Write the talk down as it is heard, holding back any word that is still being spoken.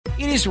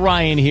It is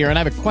Ryan here, and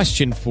I have a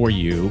question for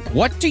you.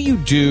 What do you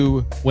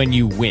do when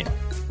you win?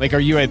 Like, are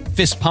you a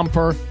fist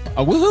pumper,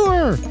 a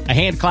woohooer, a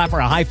hand clapper,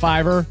 a high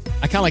fiver?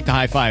 I kind of like the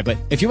high five, but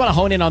if you want to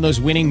hone in on those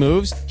winning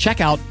moves,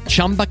 check out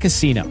Chumba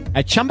Casino.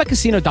 At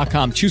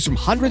ChumbaCasino.com, choose from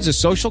hundreds of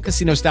social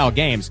casino-style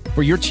games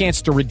for your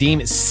chance to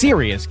redeem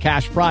serious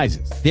cash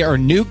prizes. There are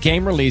new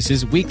game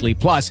releases weekly,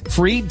 plus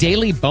free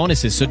daily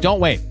bonuses. So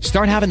don't wait.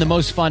 Start having the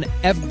most fun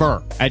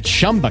ever at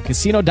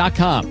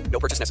ChumbaCasino.com. No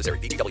purchase necessary.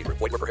 VGW. Void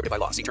where prohibited by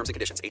law. See terms and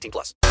conditions. 18+.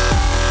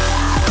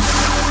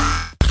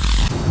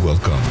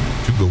 Welcome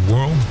to the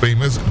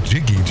world-famous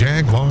Jiggy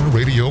Jaguar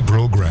radio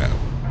program.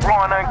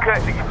 Raw and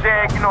uncut, Jiggy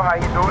Jag, you know how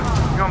you do it. You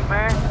know what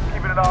I'm saying?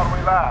 Keeping it all the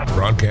way live.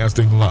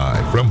 Broadcasting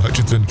live from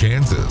Hutchinson,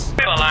 Kansas.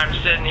 Well, I'm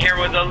sitting here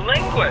with a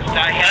linguist.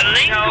 I had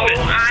no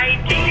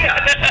idea.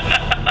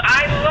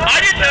 I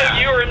didn't know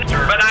you were,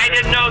 but I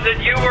didn't know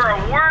that you were a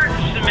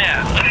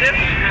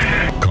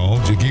wordsmith. Call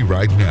Jiggy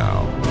right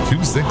now.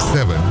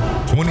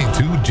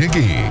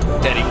 267-22-JIGGY.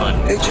 Daddy fun.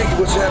 Hey, Jiggy,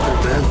 what's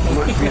happening, man?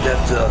 Reminds me of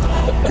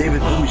that David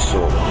Bowie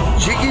song.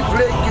 Jiggy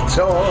play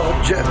guitar.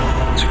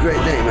 It's a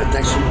great name, man.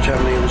 Thanks so much for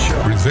having me on the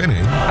show.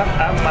 Presenting.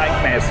 I'm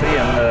Mike Massey,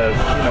 and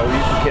you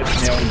can catch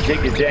me on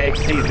Jiggy Jag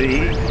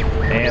TV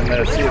and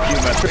see a few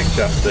of my trick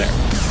shots there.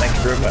 Thank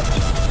you very much.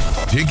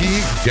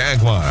 Jiggy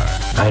Jaguar.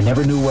 I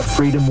never knew what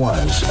freedom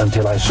was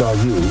until I saw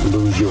you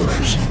lose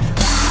yours.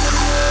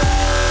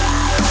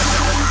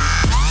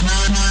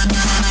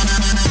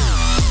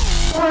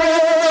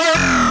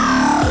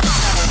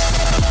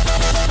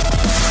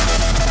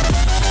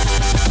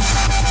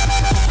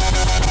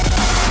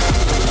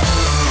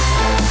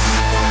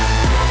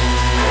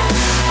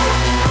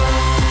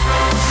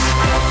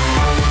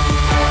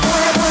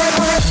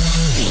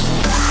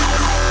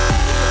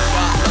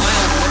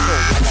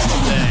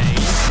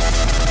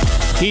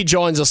 He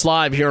joins us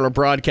live here on our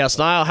broadcast.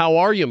 Niall, how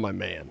are you, my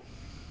man?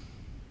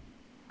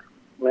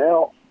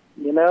 Well,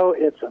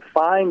 it's a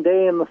fine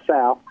day in the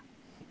South.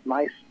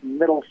 Nice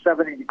middle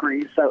 70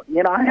 degrees. So,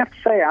 I have to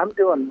say I'm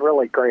doing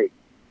really great.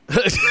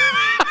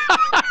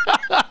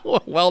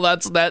 Well,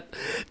 that's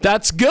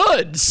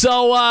good.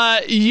 So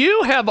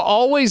you have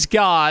always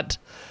got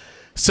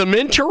some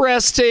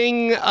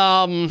interesting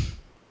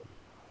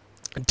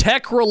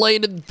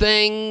tech-related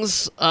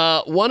things.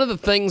 One of the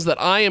things that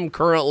I am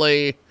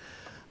currently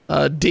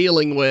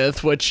dealing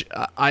with, which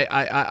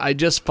I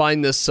just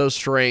find this so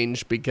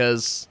strange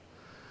because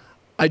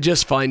I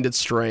just find it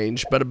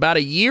strange. But about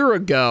a year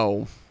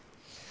ago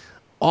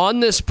on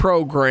this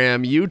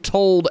program, you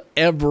told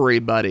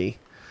everybody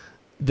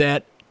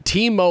that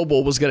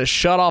T-Mobile was going to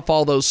shut off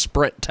all those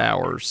Sprint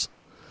towers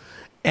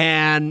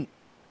and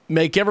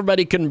make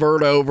everybody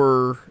convert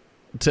over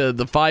to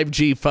the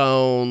 5G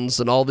phones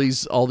and all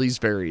these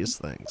various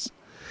things.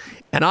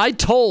 And I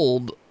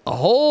told a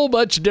whole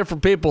bunch of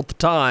different people at the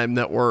time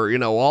that were,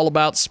 all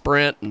about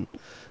Sprint, and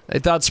they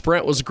thought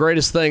Sprint was the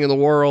greatest thing in the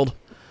world.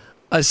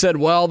 I said,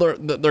 well,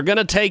 they're going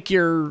to take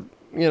your,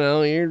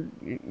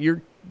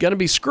 you're going to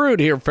be screwed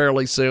here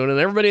fairly soon. And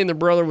everybody and their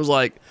brother was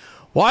like,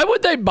 why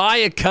would they buy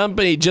a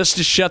company just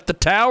to shut the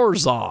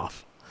towers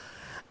off?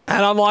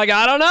 And I'm like,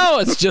 I don't know.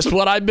 It's just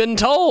what I've been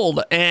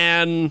told.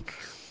 And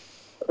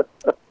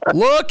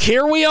look,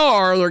 here we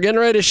are. They're getting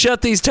ready to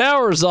shut these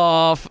towers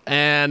off.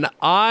 And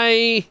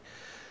I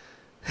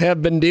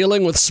have been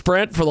dealing with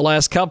Sprint for the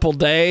last couple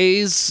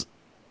days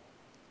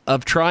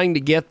of trying to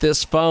get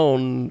this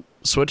phone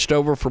switched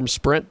over from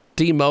Sprint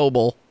to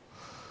T-Mobile.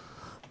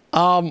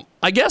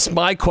 I guess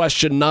my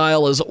question,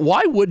 Niall, is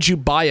why would you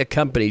buy a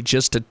company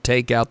just to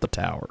take out the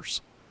towers?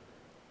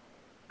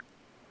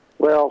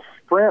 Well,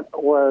 Sprint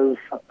was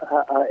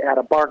at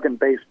a bargain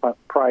basement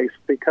price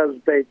because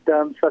they've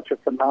done such a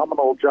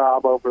phenomenal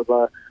job over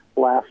the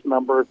last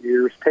number of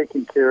years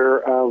taking care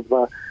of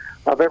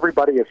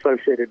everybody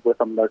associated with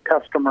them, their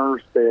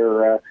customers,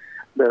 their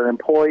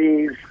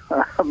employees,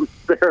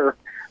 their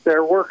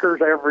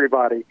workers,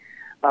 everybody.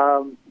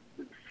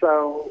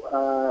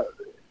 So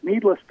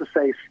needless to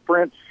say,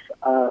 Sprint's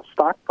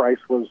stock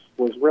price was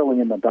really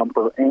in the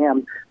dumper,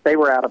 and they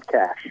were out of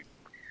cash.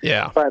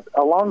 Yeah. But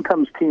along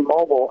comes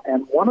T-Mobile,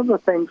 and one of the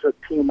things that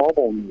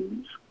T-Mobile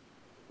needs,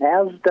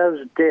 as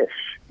does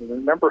Dish,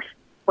 remember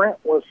Sprint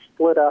was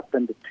split up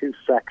into two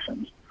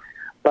sections,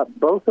 but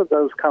both of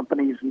those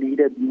companies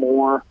needed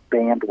more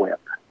bandwidth.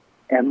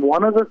 And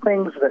one of the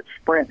things that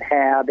Sprint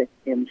had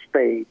in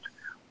spades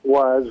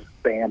was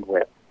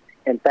bandwidth.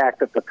 In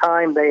fact, at the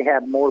time, they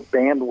had more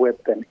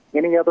bandwidth than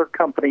any other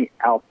company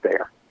out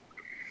there.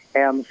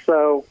 And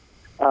so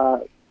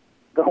the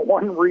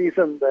one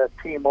reason that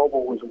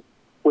T-Mobile was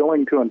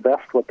willing to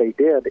invest what they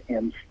did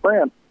in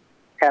Sprint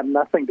had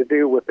nothing to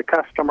do with the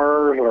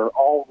customers or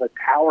all the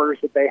towers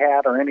that they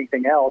had or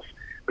anything else,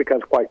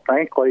 because quite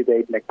frankly,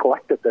 they'd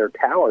neglected their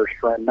towers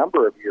for a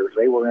number of years.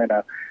 They were in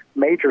a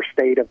major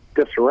state of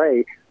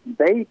disarray.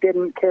 They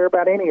didn't care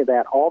about any of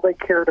that. All they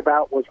cared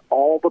about was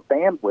all the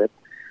bandwidth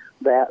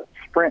that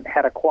Sprint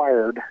had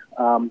acquired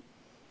from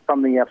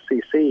the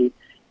FCC,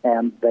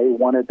 and they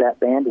wanted that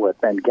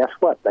bandwidth. And guess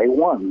what? They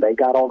won. They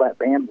got all that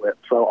bandwidth.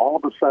 So all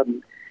of a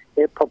sudden,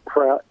 it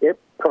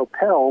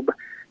propelled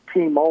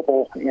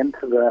T-Mobile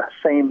into the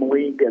same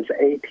league as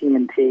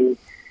AT&T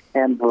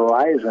and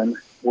Verizon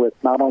with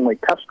not only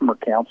customer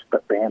counts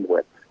but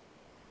bandwidth.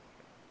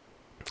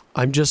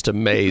 I'm just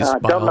amazed by all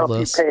this. I don't know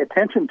if you pay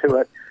attention to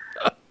it,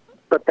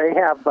 but they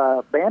have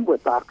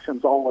bandwidth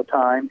auctions all the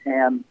time,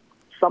 and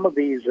some of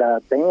these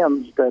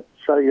bands that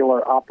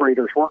cellular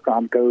operators work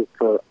on go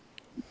for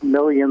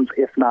millions,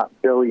 if not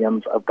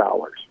billions, of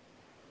dollars.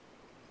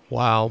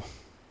 Wow.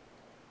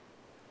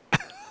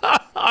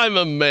 I'm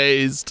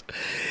amazed.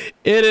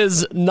 It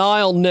is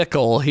Niall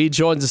Nickel. He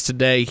joins us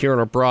today here on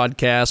our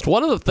broadcast.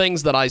 One of the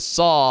things that I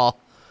saw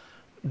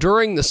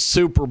during the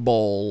Super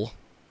Bowl,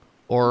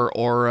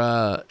 or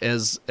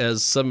as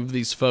some of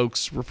these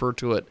folks refer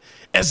to it,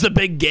 as the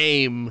big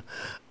game,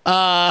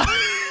 they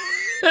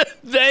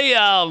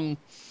a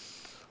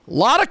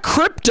lot of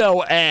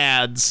crypto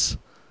ads.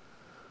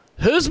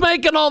 Who's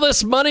making all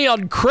this money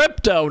on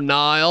crypto,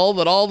 Niall,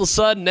 that all of a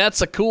sudden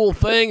that's a cool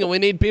thing and we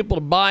need people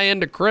to buy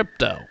into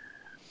crypto?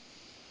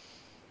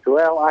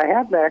 Well, I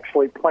hadn't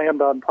actually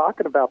planned on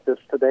talking about this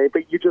today,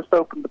 but you just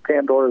opened the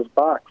Pandora's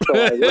box, so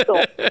I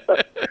will.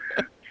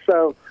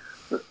 So,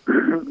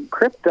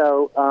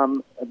 crypto,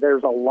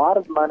 there's a lot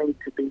of money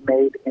to be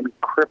made in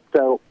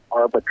crypto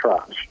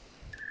arbitrage.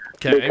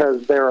 Okay.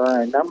 Because there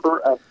are a number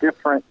of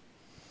different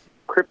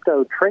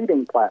crypto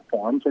trading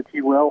platforms, if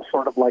you will,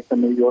 sort of like the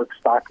New York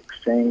Stock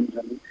Exchange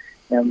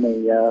and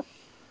the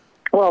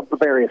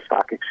various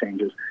stock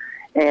exchanges.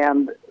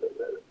 And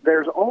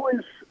there's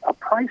always a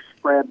price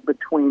spread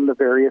between the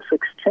various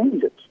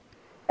exchanges.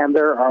 And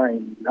there are a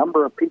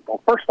number of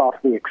people. First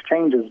off, the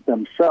exchanges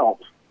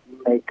themselves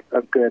make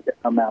a good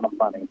amount of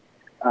money,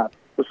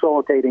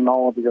 facilitating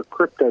all of your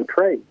crypto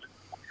trades.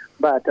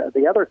 But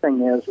the other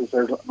thing is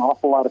there's an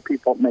awful lot of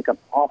people that make an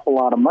awful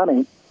lot of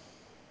money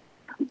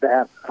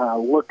that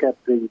look at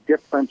the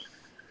difference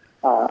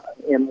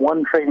in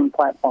one trading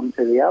platform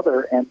to the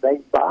other, and they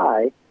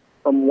buy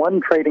from one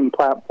trading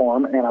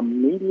platform and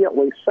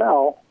immediately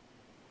sell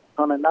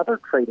on another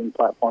trading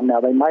platform.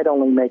 Now, they might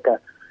only make a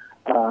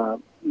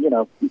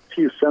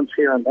few cents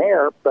here and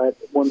there, but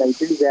when they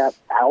do that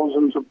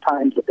thousands of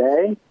times a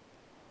day,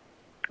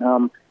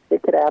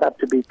 it could add up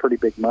to be pretty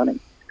big money.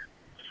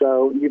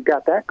 So you've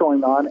got that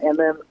going on, and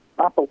then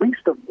not the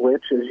least of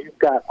which is you've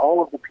got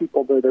all of the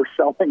people that are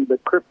selling the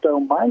crypto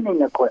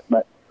mining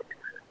equipment,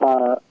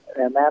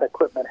 and that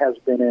equipment has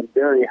been in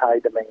very high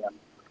demand.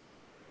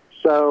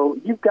 So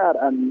you've got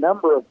a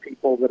number of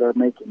people that are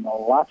making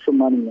lots of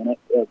money in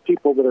it.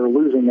 People that are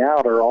losing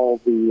out are all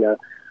the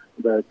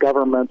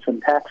governments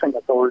and taxing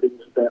authorities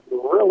that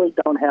really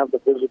don't have the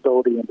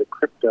visibility into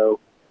crypto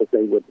that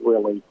they would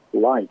really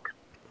like.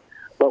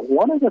 But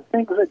one of the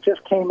things that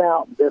just came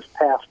out this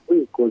past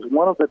week was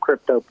one of the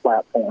crypto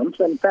platforms,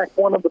 in fact,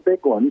 one of the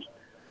big ones,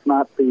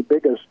 not the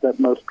biggest that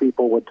most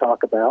people would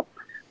talk about,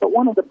 but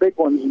one of the big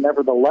ones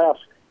nevertheless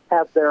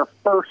had their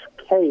first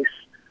case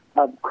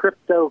of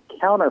crypto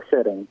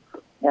counterfeiting.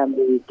 And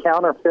the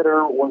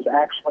counterfeiter was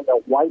actually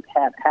a white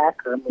hat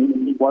hacker,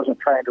 meaning he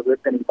wasn't trying to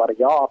rip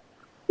anybody off.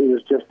 He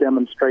was just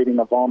demonstrating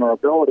a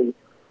vulnerability.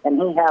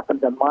 And he happened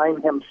to mine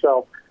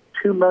himself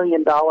 $2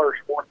 million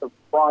worth of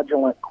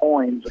fraudulent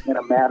coins in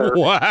a matter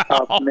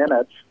of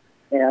minutes,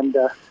 and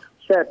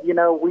said,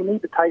 we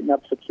need to tighten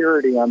up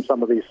security on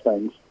some of these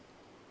things.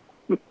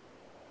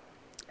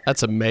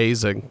 That's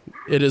amazing.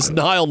 It is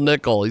Niall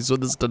Nickel. He's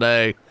with us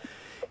today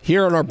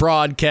here on our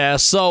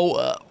broadcast.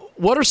 So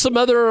what are some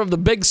other of the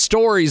big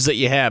stories that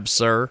you have,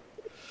 sir?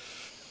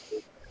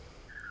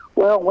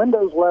 Well,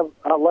 Windows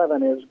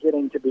 11 is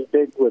getting to be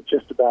big with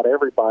just about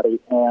everybody,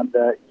 and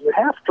you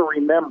have to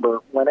remember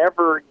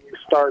whenever you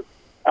start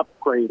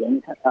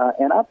upgrading,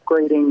 and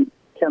upgrading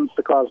tends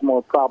to cause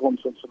more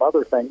problems than some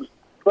other things,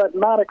 but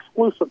not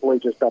exclusively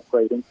just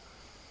upgrading.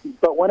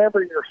 But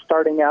whenever you're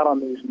starting out on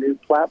these new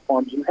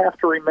platforms, you have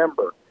to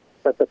remember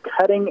that the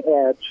cutting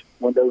edge,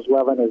 Windows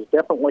 11 is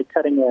definitely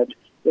cutting edge,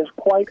 is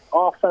quite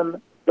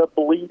often the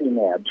bleeding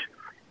edge.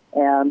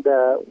 And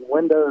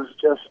Windows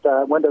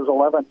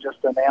 11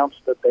 just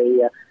announced that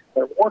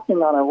they're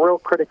working on a real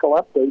critical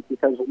update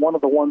because one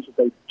of the ones that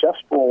they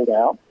just rolled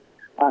out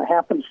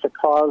happens to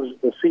cause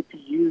the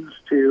CPUs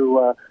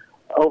to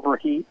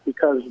overheat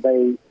because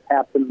they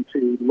happen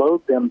to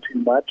load them too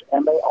much,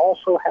 and they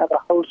also have a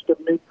host of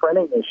new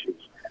printing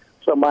issues.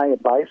 So my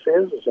advice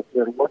is if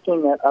you're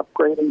looking at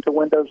upgrading to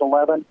Windows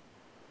 11,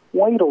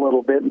 wait a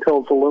little bit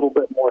until it's a little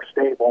bit more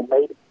stable.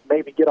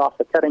 Maybe get off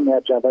the cutting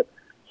edge of it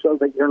so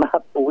that you're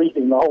not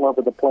bleeding all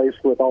over the place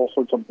with all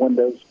sorts of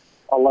Windows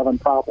 11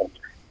 problems.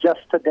 Just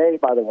today,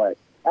 by the way,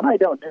 and I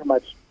don't do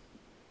much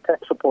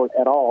tech support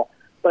at all,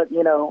 but,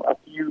 a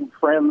few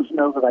friends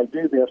know that I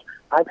do this.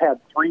 I've had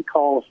 3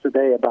 calls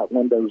today about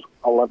Windows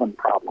 11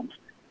 problems.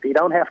 If you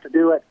don't have to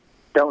do it,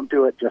 don't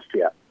do it just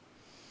yet.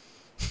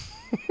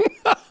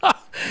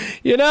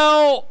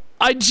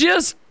 I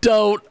just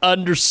don't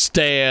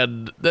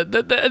understand that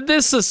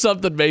this is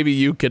something maybe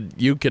you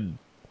could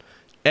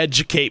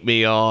educate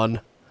me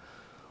on.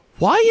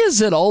 Why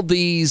is it all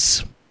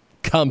these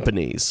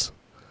companies,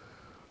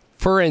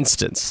 for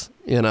instance,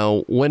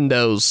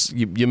 Windows,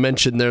 you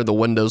mentioned there the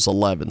Windows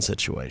 11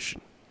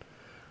 situation.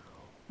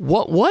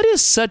 What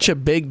is such a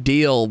big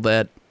deal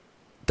that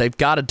they've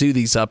got to do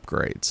these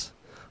upgrades?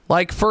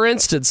 Like, for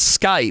instance,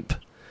 Skype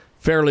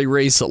fairly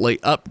recently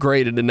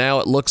upgraded, and now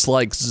it looks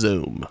like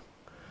Zoom.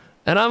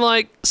 And I'm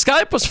like,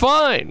 Skype was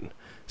fine.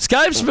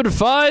 Skype's been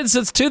fine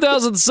since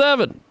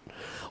 2007.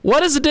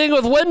 What is the deal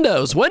with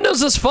Windows?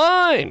 Windows is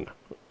fine.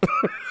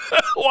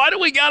 Why do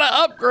we got to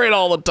upgrade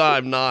all the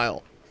time,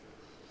 Niall?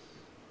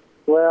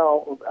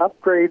 Well,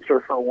 upgrades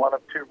are for one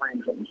of two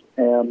reasons.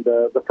 And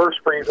the first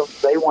reason,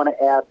 they want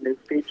to add new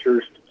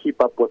features to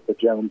keep up with the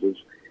Joneses.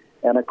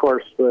 And, of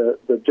course,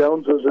 the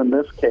Joneses in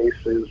this case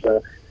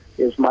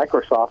is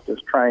Microsoft is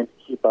trying to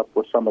keep up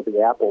with some of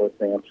the Apple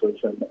advances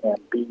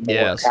and be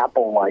more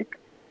Apple-like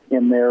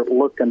in their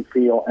look and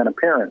feel and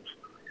appearance.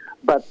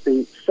 But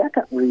the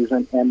second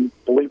reason, and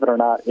believe it or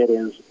not, it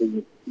is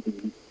the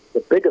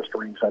biggest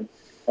reason,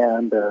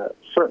 and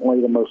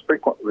certainly the most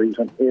frequent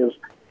reason, is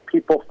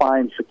people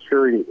find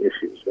security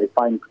issues. They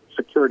find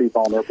security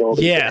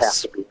vulnerabilities that have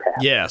to be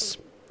patched.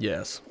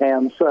 Yes.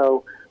 And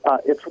so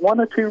it's one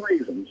of two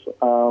reasons.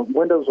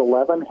 Windows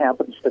 11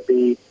 happens to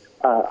be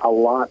a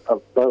lot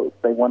of both.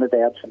 They wanted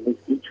to add some new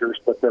features,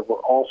 but there were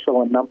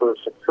also a number of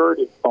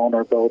security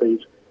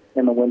vulnerabilities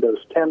in the Windows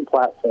 10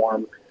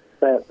 platform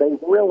that they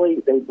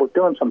were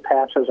doing some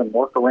patches and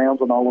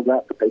workarounds and all of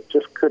that, but they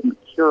just couldn't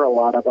cure a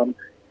lot of them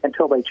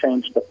until they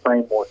changed the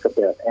framework a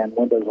bit, and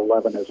Windows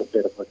 11 is a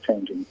bit of a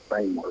changing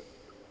framework.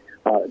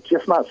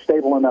 Just not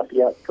stable enough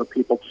yet for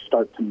people to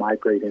start to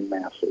migrate in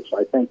masses.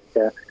 I think,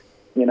 if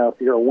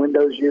you're a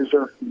Windows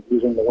user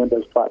using the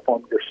Windows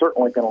platform, you're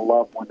certainly going to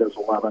love Windows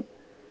 11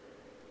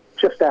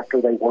 just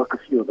after they work a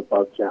few of the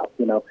bugs out.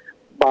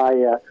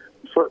 By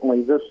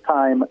certainly this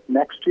time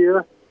next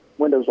year,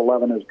 Windows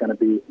 11 is going to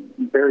be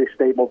very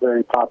stable,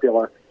 very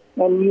popular,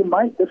 and you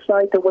might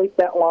decide to wait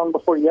that long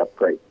before you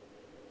upgrade.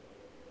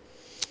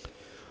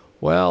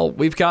 Well,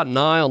 we've got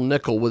Niall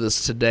Nickel with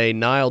us today.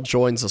 Niall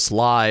joins us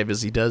live,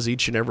 as he does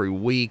each and every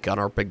week on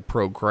our big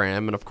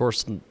program. And, of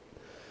course,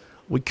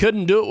 we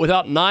couldn't do it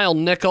without Niall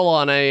Nickel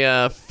on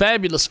a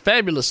fabulous,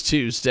 fabulous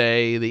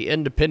Tuesday, the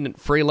independent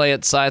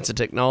freelance science and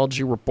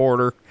technology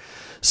reporter.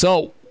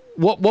 So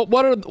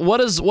what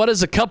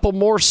is a couple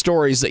more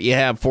stories that you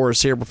have for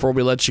us here before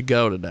we let you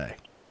go today?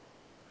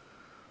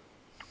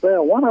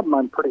 Well, one of them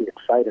I'm pretty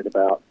excited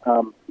about.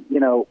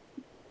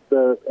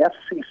 The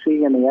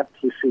FCC and the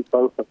FTC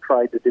both have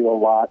tried to do a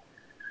lot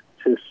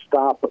to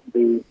stop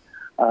the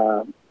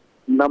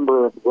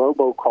number of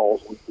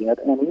robocalls we get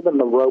and even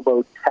the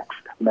robo-text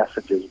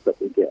messages that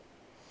we get.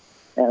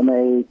 And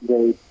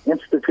they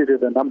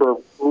instituted a number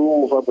of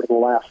rules over the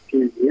last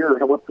few years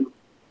with some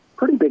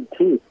pretty big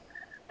teeth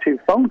to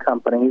phone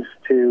companies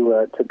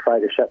to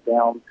try to shut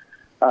down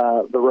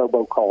the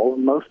robocalls.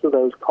 Most of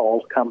those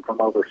calls come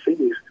from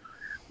overseas.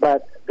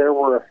 But there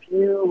were a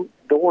few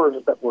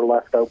doors that were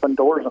left open,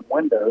 doors and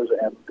windows,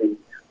 and the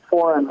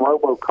foreign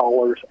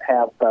robocallers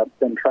have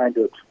been trying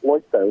to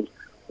exploit those.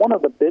 One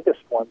of the biggest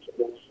ones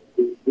is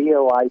the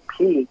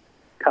VoIP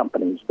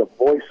companies, the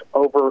Voice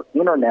over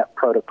Internet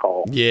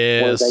Protocol,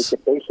 where they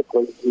could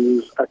basically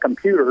use a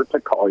computer to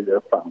call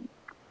your phone.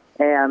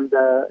 And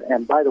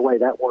by the way,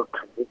 that works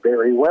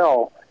very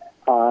well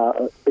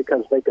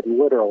because they could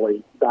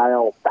literally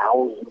dial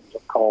thousands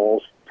of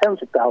calls,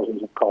 tens of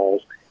thousands of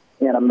calls,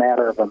 in a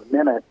matter of a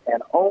minute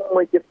and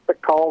only get the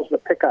calls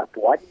that pick up.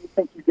 Why do you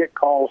think you get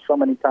calls so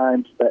many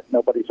times that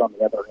nobody's on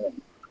the other end?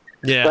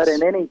 Yes. But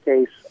in any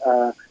case,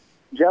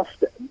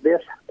 just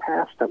this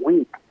past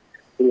week,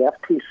 the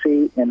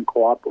FTC, in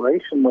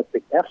cooperation with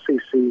the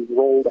FCC,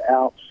 rolled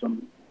out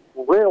some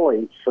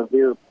really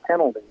severe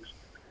penalties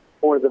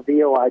for the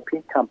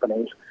VoIP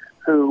companies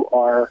who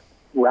are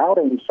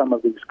routing some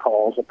of these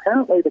calls.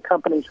 Apparently, the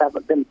companies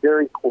haven't been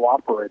very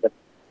cooperative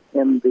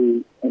in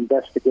the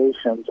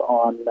investigations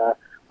on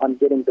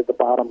getting to the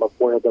bottom of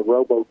where the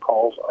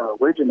robocalls are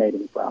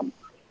originating from.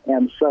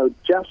 And so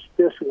just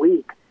this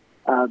week,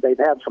 they've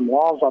had some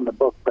laws on the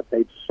book, but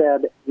they've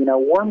said,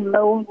 we're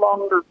no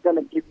longer going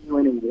to give you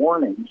any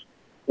warnings.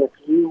 If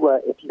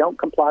you don't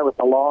comply with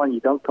the law and you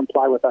don't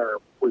comply with our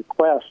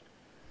request,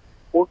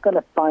 we're going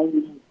to fine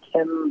you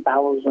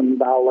 $10,000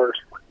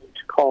 for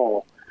each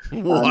call.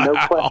 Wow.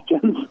 No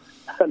questions,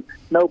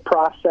 no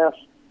process.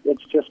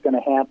 It's just going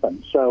to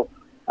happen. So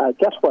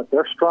guess what?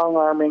 They're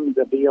strong-arming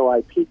the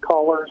VoIP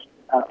callers,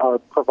 or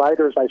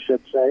providers, I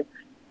should say,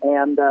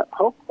 and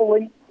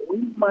hopefully we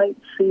might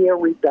see a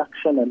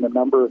reduction in the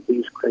number of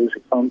these crazy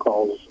phone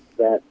calls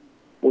that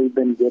we've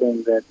been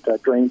getting that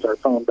drains our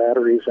phone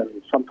batteries and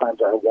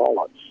sometimes our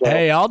wallets. So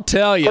hey, I'll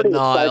tell you,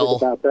 Niall,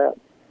 about that.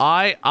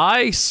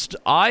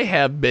 I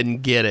have been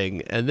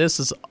getting, and this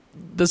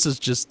is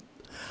just,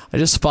 I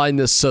just find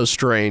this so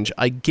strange.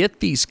 I get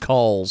these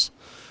calls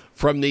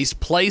from these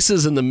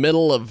places in the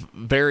middle of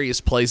various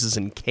places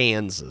in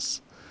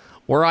Kansas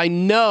where I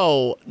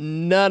know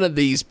none of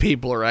these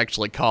people are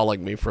actually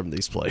calling me from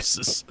these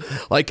places,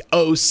 like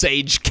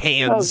Osage,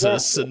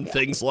 Kansas, and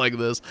things like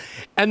this.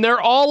 And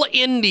they're all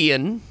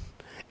Indian,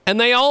 and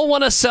they all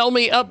want to sell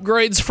me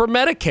upgrades for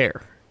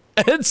Medicare.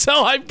 And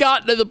so I've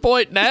gotten to the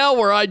point now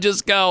where I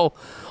just go,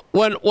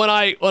 when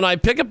I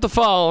pick up the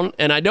phone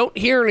and I don't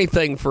hear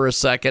anything for a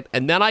second,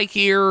 and then I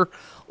hear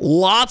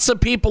lots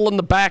of people in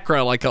the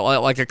background, like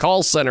a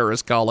call center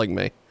is calling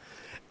me,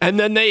 and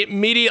then they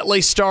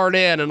immediately start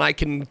in, and I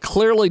can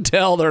clearly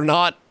tell they're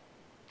not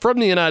from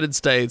the United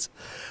States.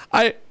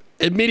 I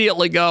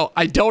immediately go,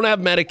 I don't have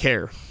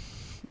Medicare.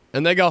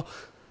 And they go,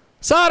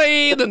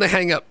 sorry, then they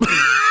hang up.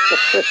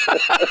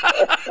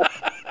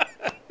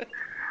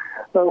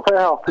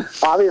 Well,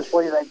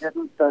 obviously they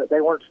didn't.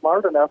 They weren't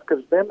smart enough,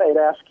 because then they'd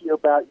ask you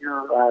about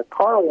your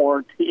car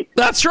warranty.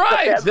 That's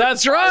right.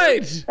 That's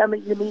right. I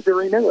mean, you need to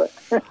renew it.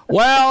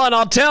 Well, and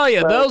I'll tell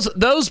you,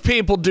 those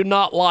people do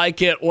not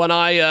like it when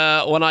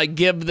I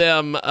give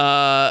them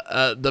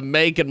the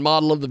make and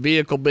model of the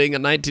vehicle being a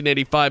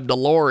 1985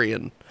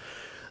 DeLorean.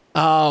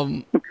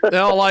 They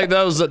don't like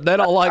those. They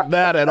don't like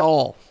that at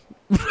all.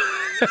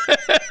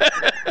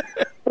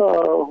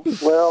 Oh,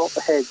 well,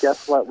 hey,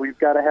 guess what? We've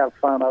got to have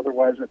fun,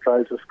 otherwise it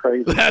drives us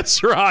crazy.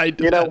 That's right.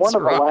 You know, one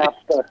of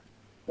the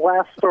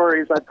last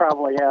stories I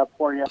probably have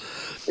for you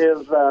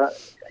is,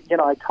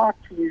 I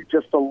talked to you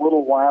just a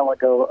little while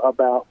ago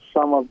about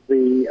some of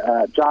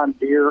the John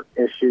Deere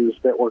issues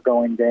that were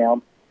going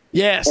down.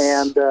 Yes.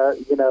 And,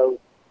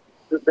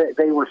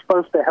 they were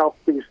supposed to help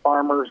these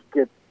farmers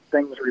get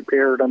things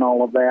repaired and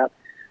all of that.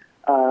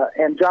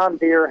 And John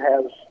Deere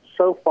has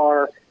so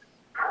far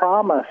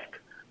promised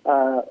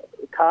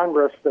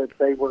Congress that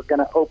they were going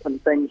to open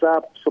things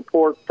up,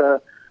 support,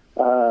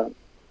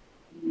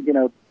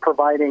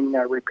 providing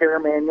repair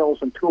manuals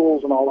and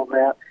tools and all of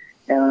that.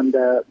 And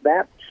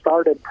that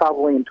started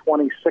probably in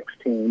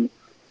 2016,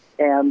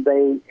 and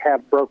they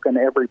have broken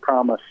every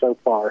promise so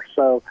far.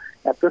 So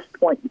at this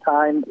point in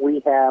time,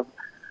 we have,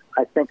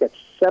 I think it's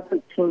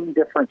 17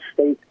 different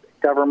state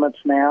governments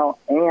now,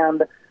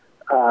 and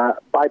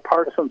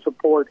bipartisan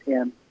support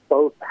in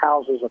both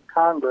houses of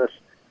Congress,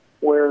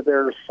 where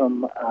there's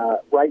some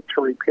right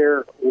to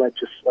repair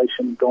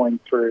legislation going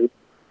through.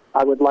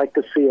 I would like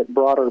to see it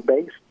broader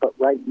based, but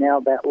right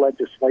now that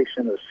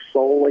legislation is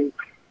solely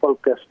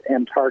focused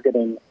and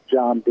targeting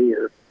John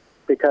Deere,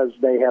 because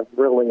they have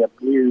really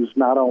abused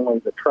not only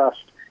the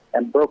trust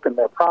and broken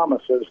their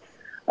promises,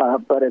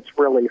 but it's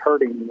really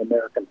hurting the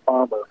American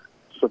farmer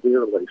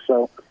severely.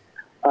 So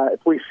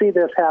if we see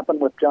this happen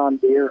with John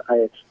Deere, I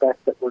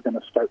expect that we're going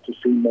to start to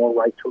see more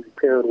right to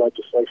repair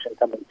legislation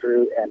coming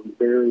through, and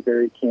very,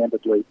 very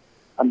candidly,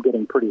 I'm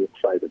getting pretty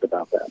excited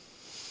about that.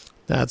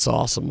 That's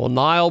awesome. Well,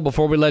 Niall,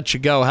 before we let you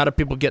go, how do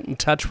people get in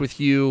touch with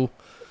you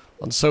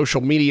on social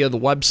media, the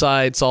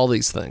websites, all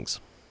these things?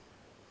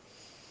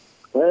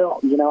 Well,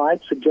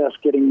 I'd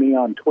suggest getting me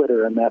on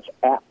Twitter, and that's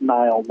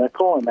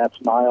 @NiallNickel, and that's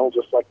Nile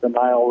just like the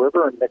Nile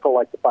River, and nickel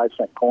like the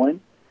 5-cent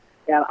coin.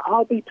 And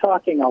I'll be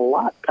talking a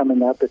lot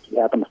coming up, if you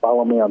happen to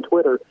follow me on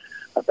Twitter,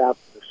 about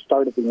the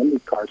start of the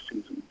IndyCar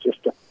season.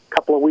 Just a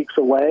couple of weeks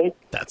away.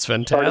 That's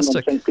fantastic.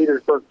 Starting in St.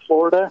 Petersburg,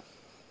 Florida.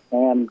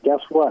 And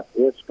guess what?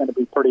 It's going to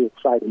be pretty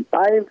exciting.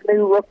 5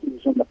 new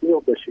rookies in the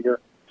field this year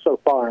so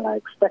far, and I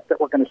expect that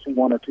we're going to see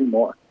 1 or 2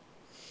 more.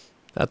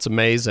 That's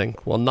amazing.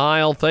 Well,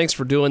 Niall, thanks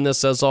for doing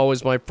this as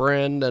always, my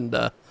friend,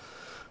 and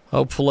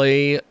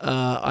hopefully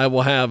I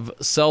will have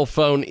cell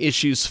phone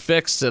issues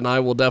fixed, and I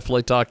will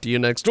definitely talk to you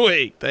next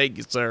week. Thank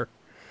you, sir.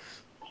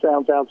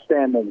 Sounds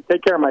outstanding.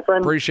 Take care, my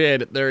friend.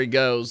 Appreciate it. There he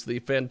goes, the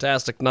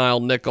fantastic Niall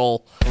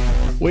Nickel.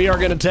 We are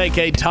going to take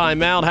a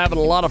timeout, having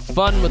a lot of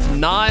fun with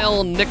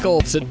Niall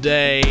Nickel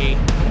today.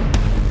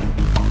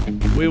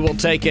 We will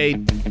take a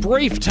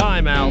brief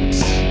timeout,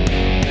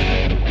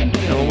 and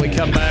when we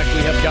come back,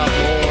 we have got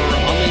more.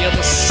 On the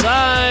other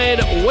side,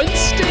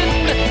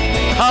 Winston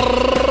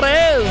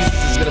Perez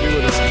is going to be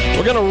with us.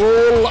 We're going to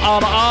roll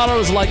our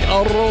R's like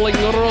a rolling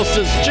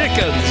roasted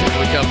chickens when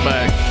we come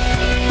back.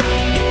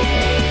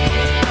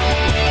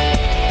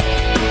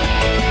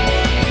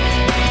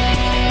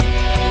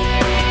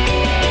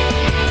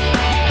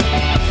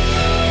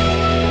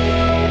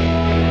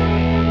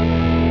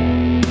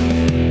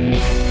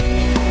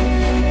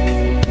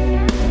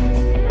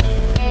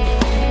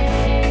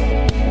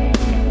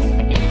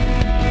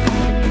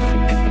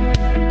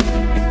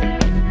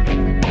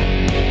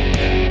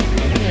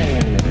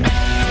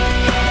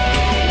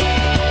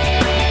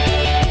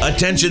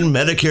 Attention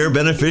Medicare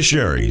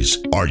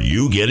beneficiaries. Are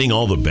you getting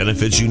all the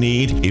benefits you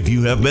need? If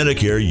you have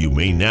Medicare, you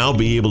may now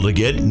be able to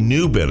get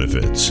new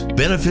benefits.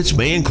 Benefits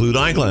may include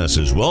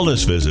eyeglasses,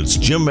 wellness visits,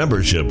 gym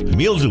membership,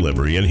 meal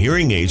delivery, and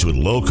hearing aids with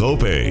low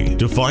copay.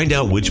 To find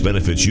out which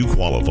benefits you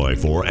qualify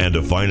for and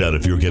to find out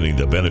if you're getting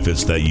the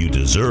benefits that you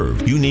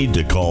deserve, you need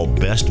to call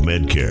Best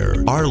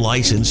Medcare. Our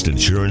licensed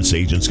insurance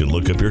agents can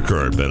look up your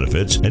current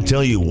benefits and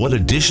tell you what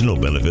additional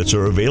benefits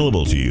are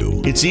available to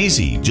you. It's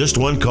easy, just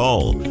one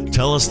call.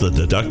 Tell us the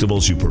deductible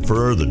deductibles you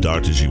prefer, the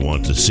doctors you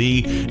want to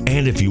see,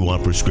 and if you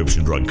want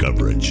prescription drug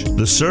coverage.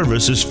 The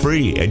service is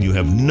free and you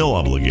have no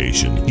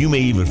obligation. You may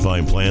even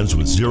find plans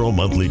with 0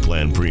 monthly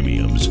plan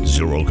premiums,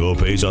 0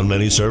 copays on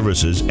many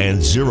services, and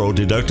 0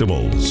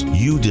 deductibles.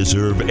 You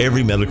deserve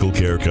every medical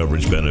care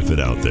coverage benefit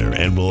out there,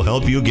 and we'll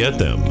help you get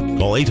them.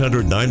 Call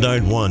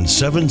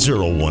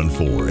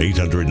 800-991-7014.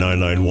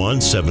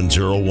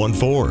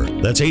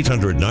 800-991-7014. That's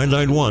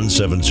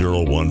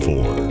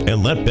 800-991-7014.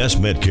 And let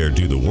Best Medcare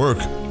do the work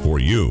for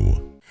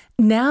you.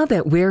 Now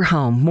that we're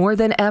home more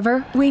than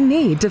ever, we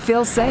need to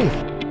feel safe.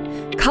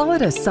 Call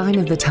it a sign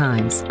of the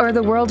times or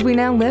the world we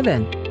now live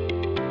in.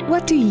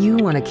 What do you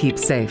want to keep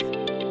safe?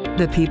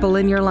 The people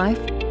in your life?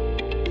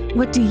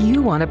 What do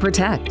you want to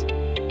protect?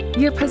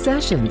 Your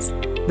possessions,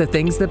 the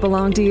things that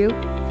belong to you,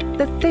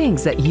 the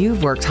things that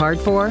you've worked hard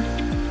for.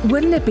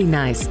 Wouldn't it be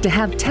nice to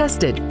have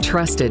tested,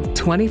 trusted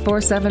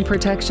 24/7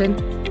 protection?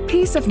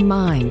 Peace of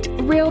mind,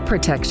 real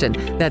protection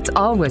that's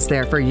always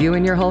there for you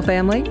and your whole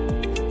family?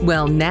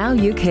 Well, now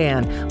you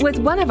can with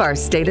one of our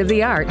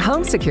state-of-the-art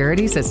home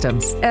security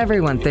systems.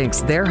 Everyone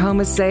thinks their home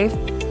is safe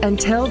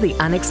until the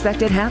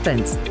unexpected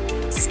happens.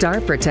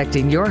 Start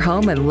protecting your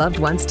home and loved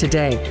ones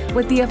today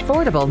with the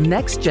affordable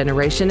next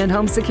generation in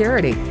home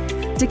security.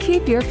 To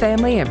keep your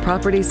family and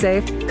property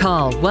safe,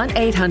 call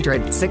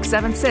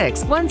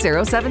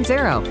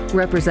 1-800-676-1070.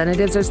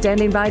 Representatives are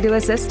standing by to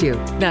assist you.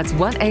 That's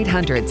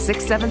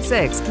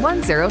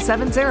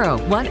 1-800-676-1070.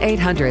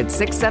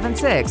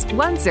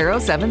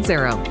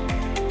 1-800-676-1070.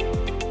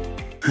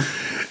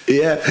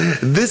 Yeah,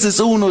 this is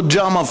Uno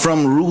Jama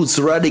from Roots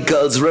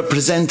Radicals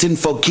representing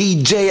for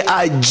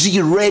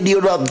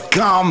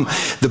KJIGradio.com,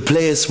 the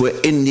place where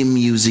indie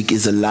music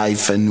is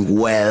alive and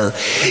well.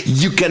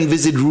 You can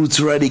visit Roots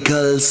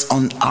Radicals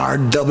on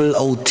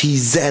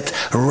ROOTZ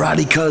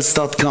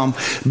radicals.com.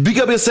 Big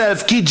up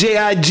yourself,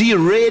 KJIG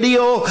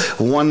Radio.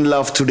 One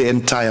love to the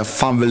entire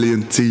family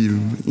and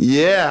team.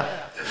 Yeah.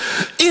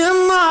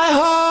 In my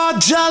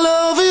heart, your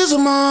love is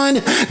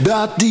mine.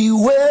 That the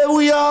way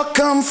we all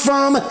come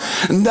from.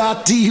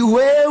 That the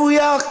way we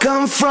all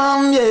come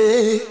from,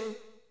 yeah.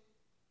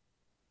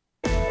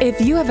 If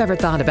you have ever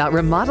thought about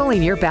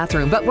remodeling your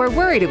bathroom but were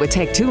worried it would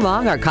take too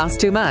long or cost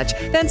too much,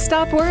 then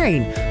stop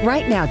worrying.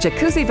 Right now,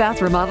 Jacuzzi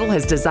Bath Remodel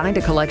has designed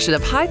a collection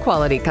of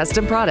high-quality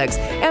custom products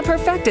and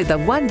perfected the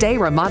one-day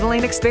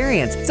remodeling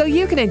experience so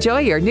you can enjoy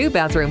your new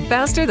bathroom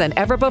faster than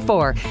ever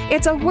before.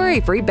 It's a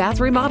worry-free bath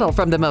remodel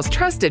from the most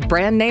trusted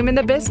brand name in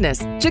the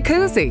business,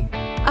 Jacuzzi.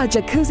 A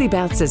jacuzzi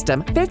bath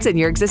system fits in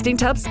your existing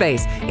tub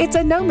space. It's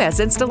a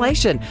no-mess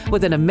installation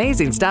with an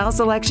amazing style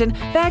selection,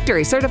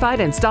 factory-certified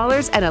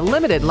installers, and a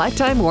limited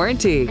lifetime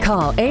warranty.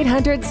 Call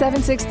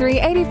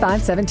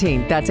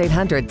 800-763-8517. That's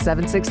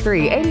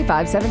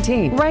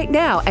 800-763-8517 right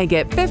now and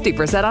get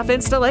 50% off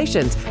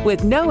installations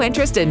with no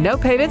interest and no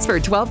payments for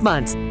 12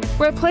 months.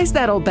 Replace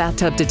that old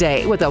bathtub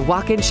today with a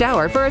walk-in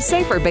shower for a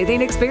safer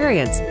bathing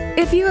experience.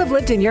 If you have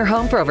lived in your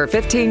home for over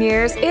 15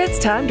 years, it's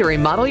time to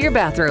remodel your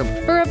bathroom.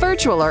 For a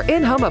virtual or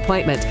in-home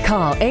appointment,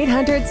 call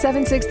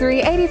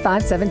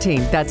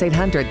 800-763-8517. That's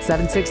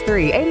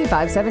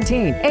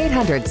 800-763-8517.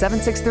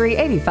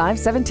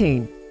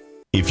 800-763-8517.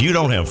 If you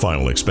don't have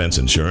final expense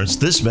insurance,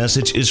 this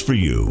message is for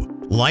you.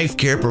 Life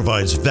Care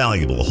provides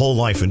valuable whole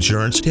life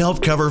insurance to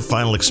help cover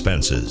final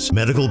expenses,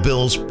 medical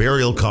bills,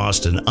 burial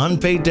costs, and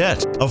unpaid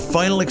debt. A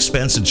final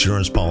expense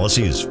insurance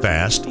policy is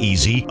fast,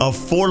 easy,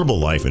 affordable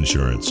life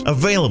insurance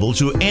available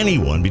to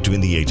anyone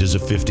between the ages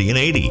of 50 and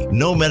 80.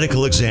 No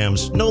medical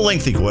exams, no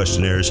lengthy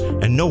questionnaires,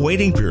 and no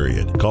waiting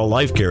period. Call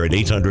Life Care at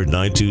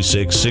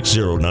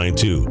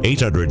 800-926-6092.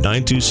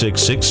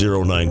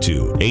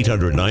 800-926-6092.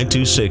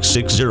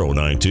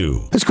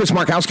 800-926-6092. This is Chris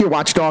Markowski,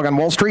 Watchdog on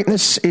Wall Street, and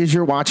this is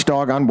your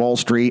Watchdog on Wall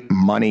Street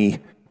Money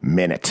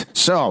Minute.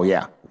 So,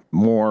 yeah,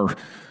 more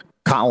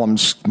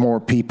columns, more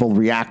people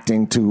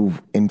reacting to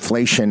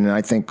inflation. And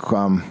I think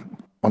one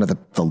of the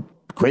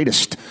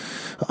greatest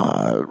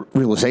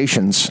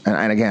realizations,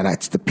 and again,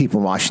 it's the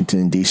people in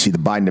Washington, D.C., the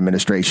Biden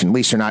administration, at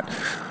least they're not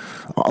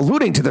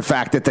alluding to the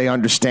fact that they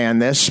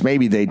understand this.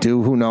 Maybe they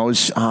do. Who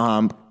knows?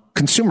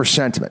 Consumer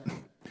sentiment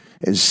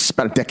is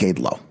about a decade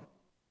low.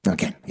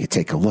 Again, you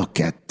take a look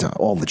at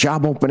all the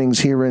job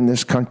openings here in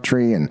this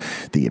country and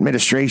the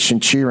administration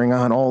cheering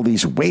on all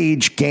these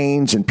wage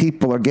gains and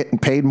people are getting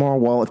paid more.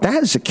 Well, if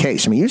that is the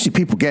case, I mean, usually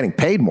people getting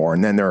paid more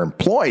and then they're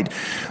employed,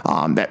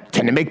 that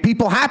tend to make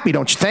people happy,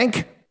 don't you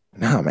think?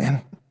 No,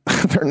 man,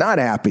 they're not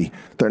happy.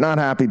 They're not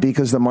happy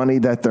because the money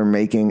that they're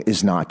making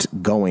is not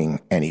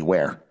going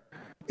anywhere.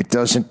 It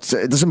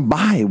doesn't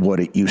buy what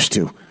it used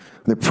to.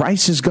 The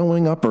price is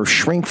going up or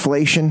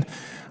shrinkflation.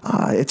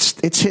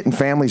 It's hitting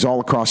families all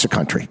across the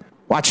country.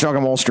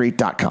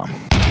 WatchDogOnWallStreet.com.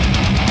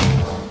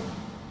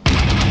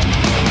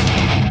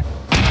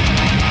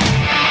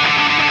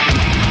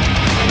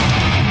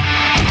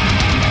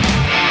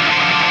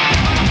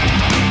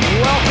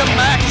 Welcome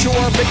back to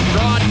our big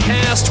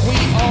broadcast. We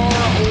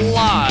are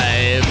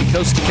live,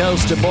 coast to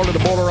coast and border to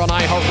border on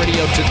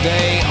iHeartRadio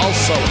today.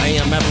 Also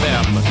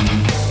AM/FM.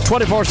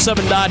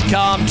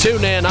 247.com,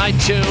 tune in,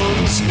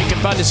 iTunes. You can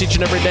find us each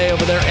and every day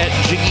over there at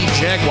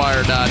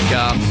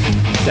JiggyJaguar.com.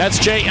 That's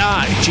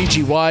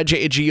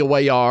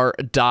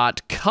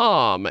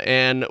JiggyJaguar.com.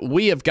 And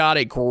we have got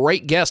a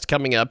great guest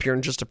coming up here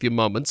in just a few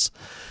moments.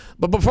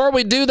 But before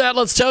we do that,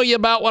 let's tell you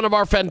about one of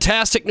our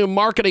fantastic new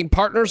marketing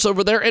partners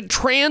over there at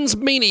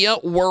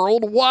Transmedia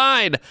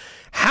Worldwide.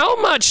 How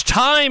much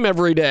time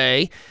every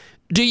day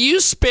do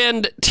you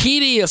spend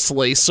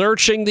tediously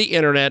searching the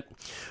internet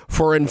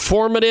for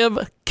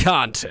informative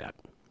content?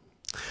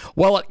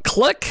 Well, at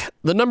Click,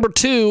 the number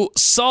 2,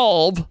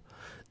 Solve,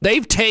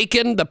 they've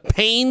taken the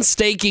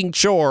painstaking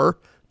chore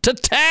to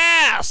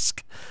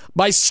task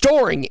by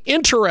storing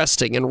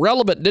interesting and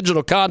relevant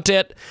digital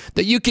content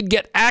that you can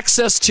get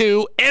access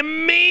to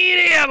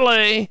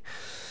immediately.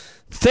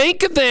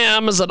 Think of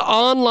them as an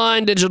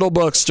online digital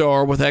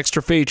bookstore with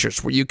extra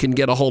features where you can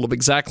get a hold of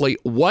exactly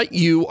what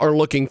you are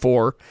looking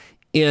for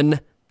in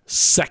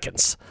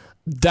seconds.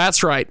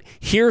 That's right.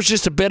 Here's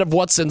just a bit of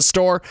what's in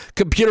store.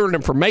 Computer and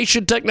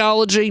information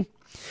technology,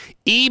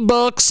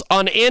 ebooks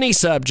on any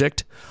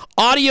subject,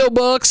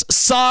 audiobooks,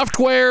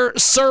 software,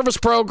 service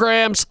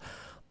programs,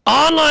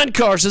 online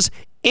courses,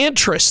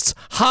 interests,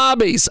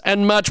 hobbies,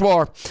 and much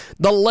more.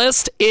 The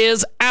list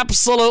is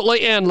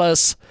absolutely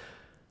endless.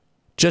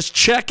 Just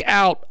check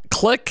out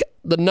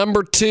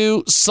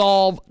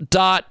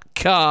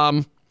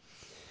click2solve.com.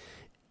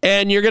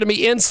 And you're going to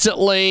be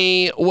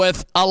instantly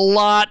with a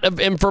lot of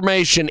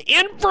information.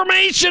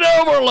 Information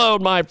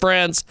overload, my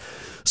friends.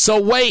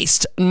 So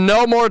waste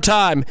no more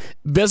time.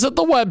 Visit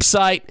the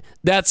website.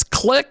 That's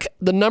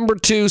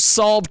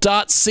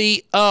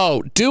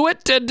click2solve.co. Do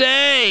it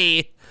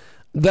today.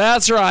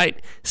 That's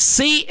right.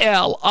 CLICK,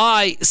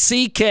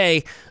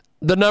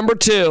 the number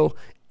 2,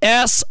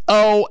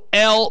 SOLVE.co.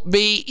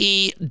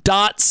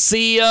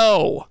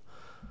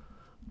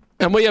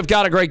 And we have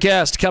got a great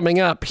guest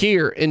coming up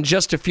here in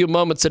just a few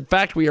moments. In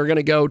fact, we are going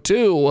to go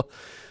to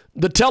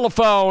the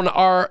telephone.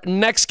 Our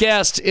next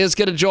guest is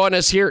going to join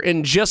us here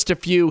in just a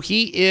few.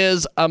 He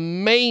is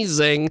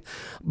amazing.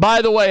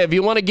 By the way, if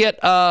you want to get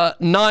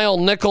Niall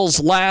Nichols'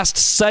 last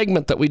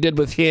segment that we did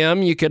with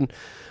him, you can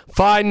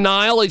find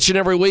Niall each and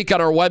every week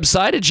on our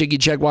website at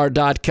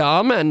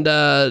JiggyJaguar.com. And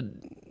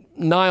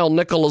Niall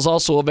Nichols is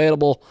also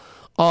available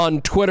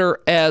on Twitter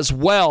as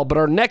well. But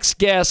our next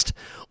guest,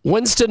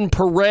 Winston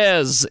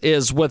Perez,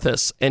 is with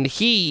us, and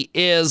he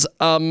is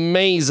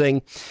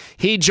amazing.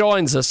 He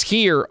joins us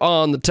here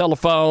on the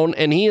telephone,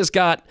 and he has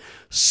got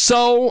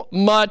so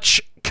much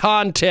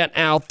content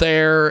out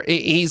there.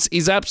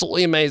 He's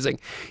absolutely amazing.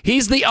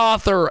 He's the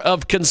author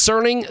of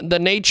Concerning the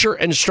Nature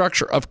and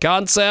Structure of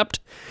Concept.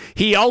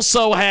 He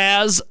also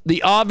has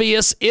The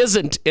Obvious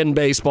Isn't in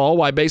Baseball,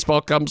 Why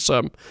Baseball Comes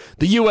from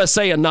the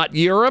USA and Not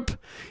Europe.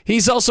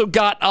 He's also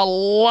got a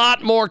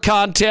lot more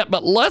content,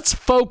 but let's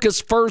focus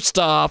first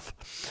off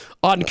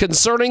on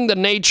Concerning the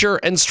Nature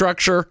and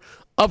Structure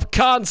of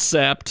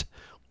Concept.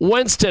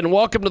 Winston,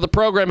 welcome to the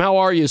program. How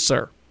are you,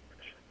 sir?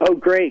 Oh,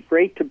 great.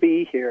 Great to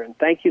be here, and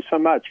thank you so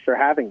much for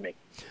having me.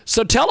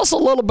 So tell us a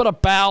little bit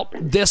about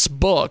this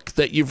book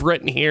that you've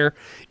written here.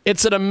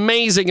 It's an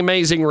amazing,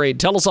 amazing read.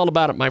 Tell us all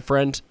about it, my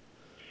friend.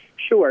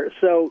 Sure.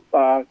 So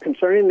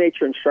Concerning the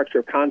Nature and Structure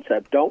of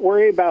Concept, don't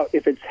worry about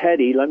if it's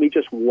heady. Let me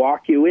just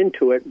walk you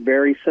into it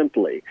very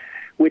simply,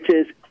 which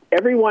is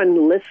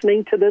everyone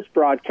listening to this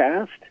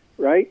broadcast,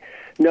 right,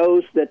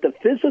 knows that the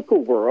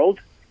physical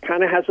world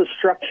kind of has a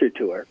structure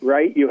to it,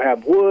 right? You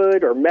have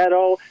wood or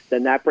metal,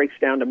 then that breaks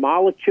down to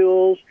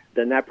molecules,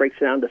 then that breaks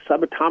down to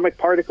subatomic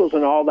particles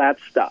and all that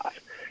stuff.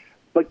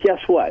 But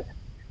guess what?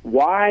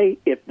 Why,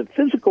 if the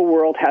physical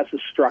world has a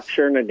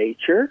structure and a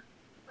nature,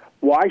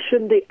 why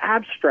shouldn't the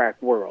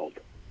abstract world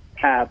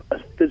have a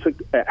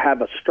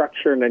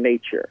structure and a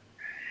nature?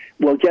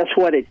 Well, guess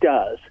what? It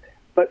does.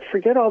 But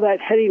forget all that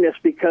headiness,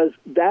 because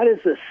that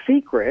is a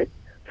secret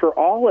for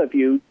all of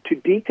you to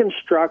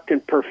deconstruct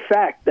and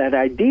perfect that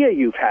idea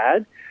you've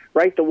had,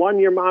 right? The one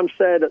your mom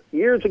said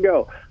years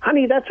ago,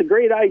 honey, that's a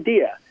great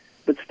idea.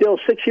 But still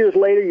 6 years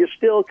later, you're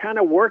still kind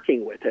of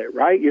working with it,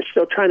 right? You're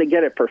still trying to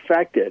get it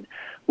perfected.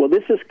 Well,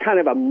 this is kind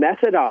of a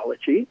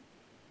methodology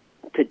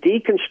to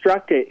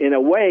deconstruct it in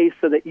a way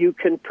so that you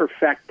can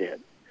perfect it.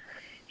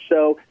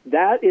 So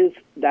that is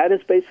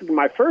basically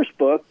my first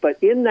book. But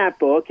in that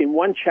book, in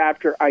one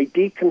chapter, I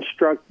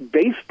deconstruct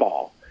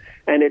baseball.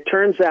 And it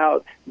turns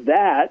out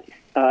that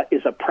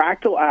is a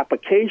practical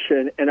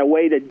application and a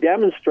way to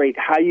demonstrate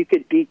how you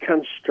could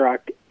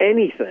deconstruct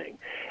anything,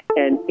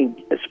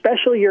 and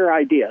especially your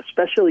idea,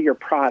 especially your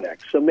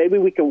product. So maybe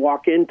we can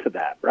walk into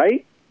that,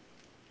 right?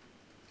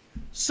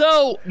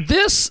 So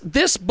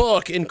this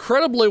book,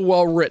 incredibly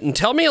well written.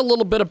 Tell me a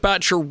little bit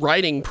about your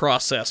writing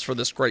process for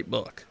this great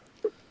book.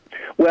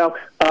 Well,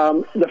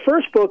 the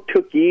first book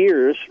took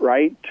years,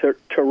 right,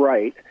 to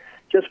write.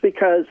 Just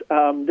because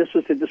this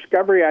was a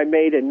discovery I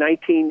made in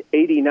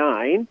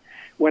 1989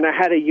 when I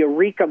had a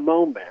eureka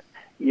moment,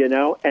 and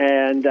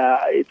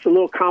it's a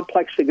little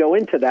complex to go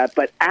into that.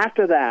 But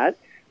after that,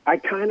 I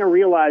kind of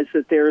realized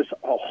that there's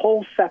a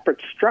whole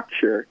separate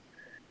structure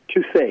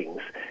two things.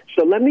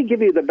 So let me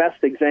give you the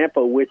best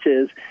example, which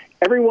is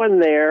everyone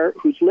there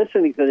who's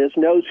listening to this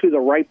knows who the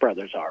Wright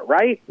brothers are,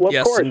 right? Well,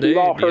 Yes, of course, indeed. we've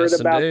all heard Yes,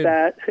 about indeed.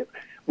 that.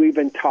 We've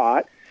been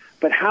taught.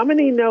 But how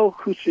many know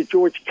who Sir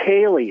George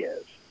Cayley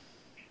is?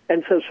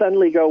 And so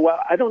suddenly go, well,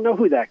 I don't know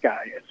who that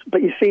guy is.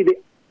 But you see, the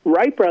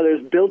Wright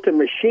brothers built a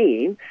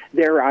machine,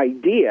 their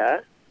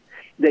idea,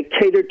 that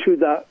catered to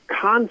the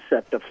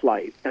concept of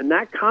flight. And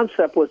that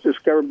concept was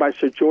discovered by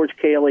Sir George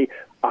Cayley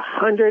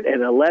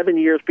 111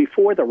 years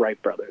before the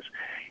Wright brothers.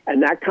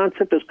 And that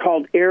concept is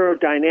called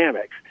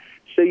aerodynamics.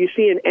 So you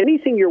see, in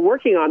anything you're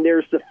working on,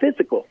 there's the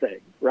physical thing,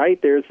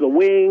 right? There's the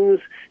wings,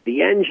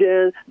 the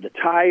engine, the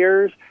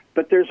tires,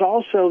 but there's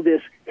also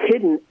this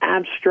hidden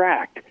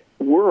abstract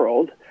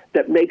world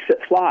that makes it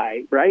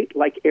fly, right?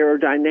 Like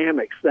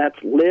aerodynamics. That's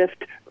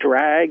lift,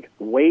 drag,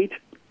 weight,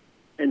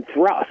 and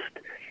thrust.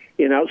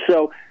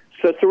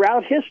 So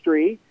throughout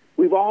history,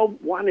 we've all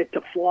wanted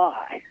to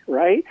fly,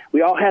 right?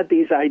 We all had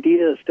these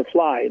ideas to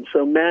fly. And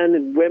so men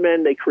and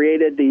women, they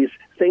created these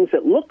things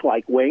that looked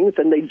like wings,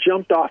 and they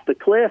jumped off the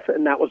cliff,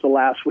 and that was the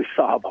last we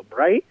saw them,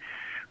 right?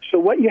 So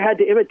what you had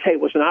to imitate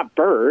was not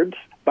birds.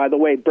 By the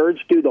way, birds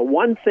do the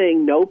one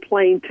thing no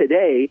plane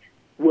today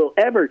will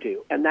ever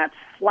do, and that's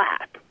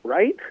flap,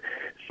 right?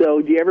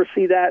 So do you ever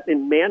see that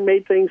in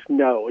man-made things?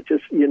 No, it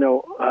just, you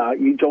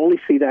only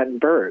see that in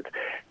birds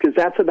because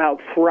that's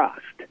about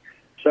thrust.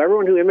 So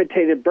everyone who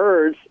imitated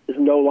birds is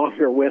no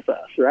longer with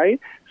us, right?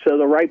 So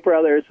the Wright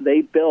brothers,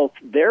 they built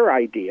their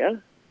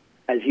idea,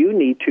 as you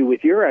need to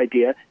with your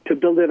idea, to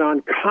build it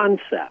on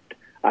concept.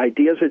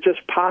 Ideas are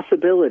just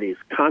possibilities.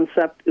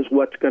 Concept is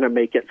what's going to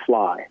make it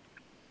fly.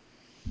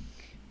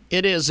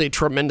 It is a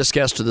tremendous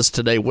guest to this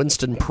today.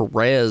 Winston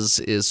Perez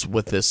is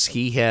with us.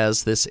 He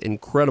has this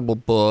incredible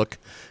book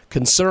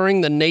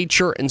concerning the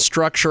nature and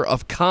structure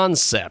of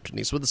concept, and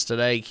he's with us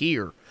today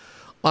here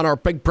on our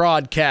big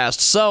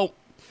broadcast. So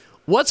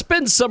what's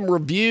been some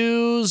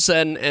reviews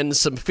and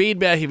some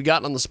feedback you've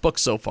gotten on this book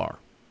so far?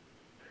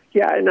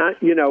 Yeah, and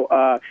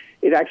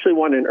it actually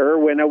won an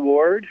Irwin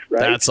Award, right?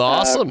 That's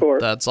awesome.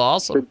 That's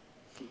awesome.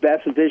 For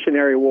Best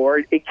Visionary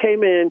Award. It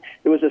came in,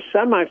 it was a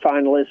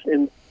semifinalist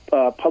in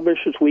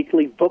Publishers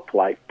Weekly Book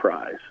Life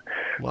Prize,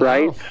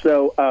 right?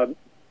 So,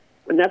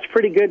 and that's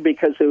pretty good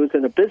because it was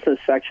in a business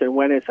section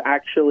when it's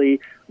actually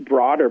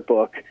broader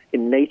book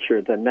in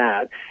nature than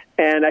that.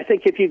 And I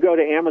think if you go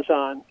to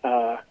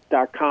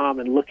Amazon.com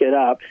and look it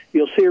up,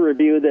 you'll see a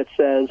review that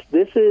says,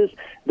 this is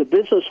the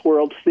business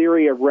world's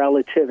theory of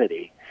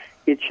relativity.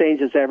 It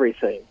changes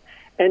everything.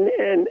 And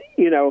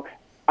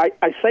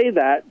I say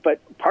that, but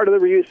part of the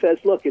review says,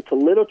 look, it's a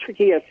little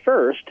tricky at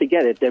first to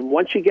get it. Then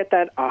once you get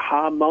that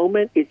aha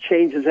moment, it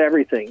changes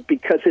everything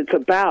because it's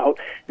about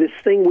this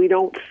thing we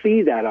don't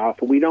see that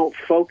often, we don't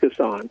focus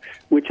on,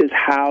 which is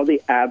how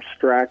the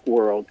abstract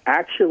world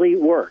actually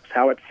works,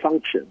 how it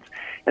functions.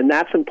 And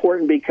that's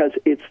important because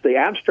it's the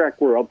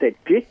abstract world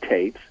that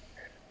dictates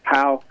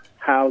how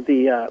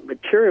the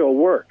material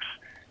works,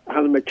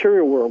 how the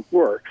material world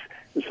works.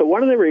 And so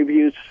one of the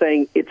reviews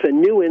saying it's a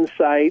new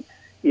insight,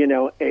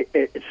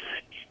 it's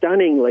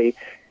stunningly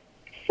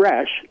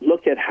fresh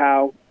look at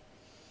how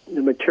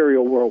the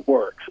material world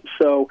works.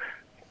 So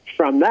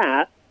from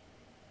that,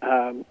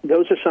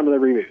 those are some of the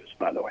reviews,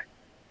 by the way.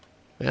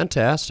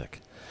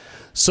 Fantastic.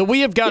 So we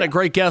have got a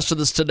great guest with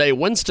us today.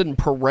 Winston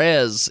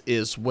Perez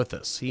is with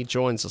us. He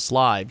joins us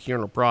live here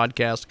on a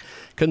broadcast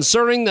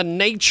concerning the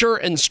nature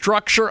and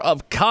structure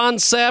of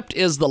concept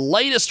is the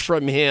latest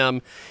from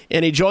him,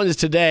 and he joins us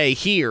today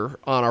here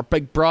on our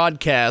big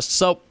broadcast.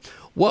 So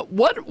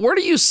where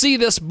do you see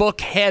this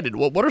book headed?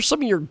 What are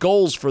some of your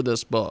goals for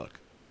this book?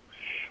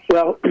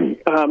 Well,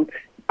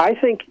 I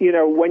think,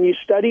 when you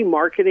study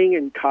marketing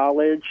in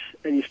college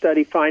and you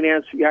study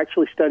finance, you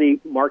actually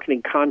study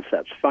marketing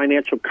concepts,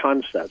 financial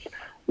concepts,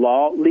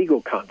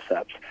 legal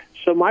concepts.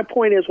 So my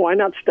point is, why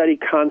not study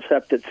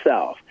concept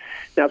itself?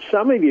 Now,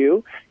 some of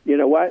you,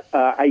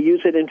 I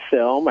use it in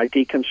film, I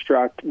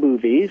deconstruct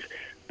movies,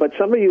 but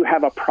some of you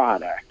have a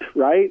product,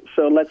 right?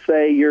 So let's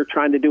say you're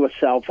trying to do a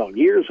cell phone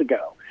years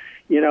ago.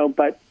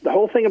 But the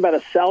whole thing about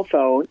a cell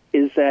phone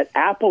is that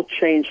Apple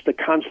changed the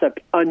concept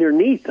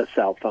underneath the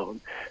cell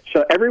phone.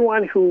 So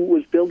everyone who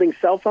was building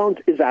cell phones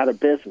is out of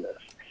business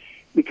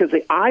because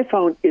the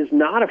iPhone is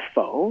not a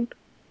phone.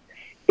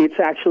 It's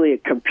actually a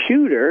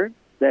computer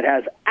that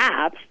has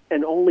apps,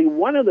 and only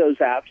one of those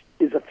apps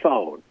is a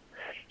phone.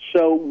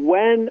 So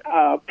when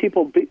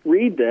people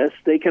read this,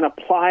 they can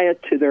apply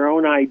it to their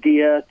own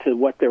idea, to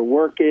what their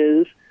work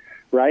is,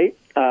 right,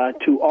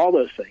 to all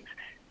those things.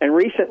 And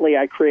recently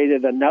I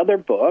created another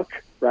book,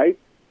 right,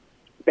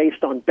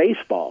 based on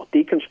baseball,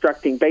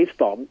 deconstructing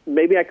baseball.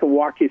 Maybe I can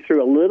walk you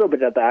through a little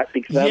bit of that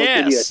because that'll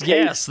give you a taste.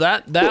 Yes,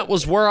 that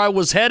was where I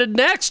was headed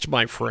next,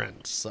 my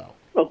friend. So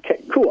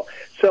okay, cool.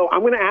 So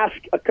I'm going to ask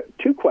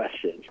two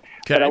questions,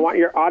 but I want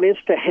your audience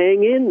to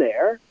hang in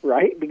there,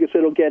 right, because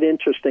it'll get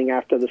interesting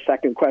after the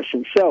second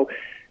question. So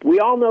we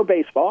all know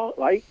baseball,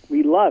 right?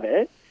 We love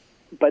it.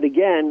 but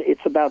again,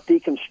 it's about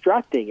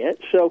deconstructing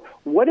it. So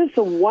what is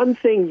the one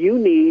thing you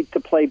need to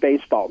play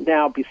baseball?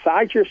 Now,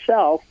 besides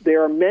yourself,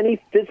 there are many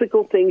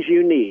physical things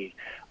you need.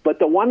 But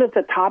the one at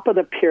the top of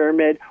the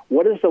pyramid,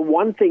 what is the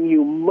one thing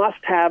you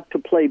must have to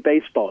play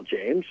baseball,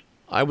 James?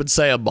 I would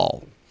say a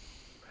ball.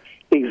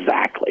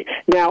 Exactly.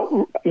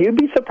 Now, you'd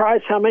be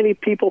surprised how many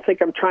people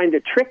think I'm trying to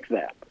trick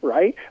them,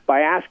 right,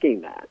 by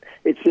asking that.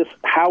 It's just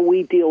how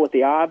we deal with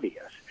the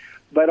obvious.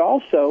 But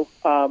also,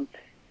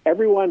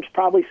 everyone's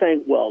probably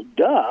saying, well,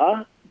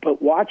 duh,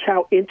 but watch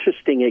how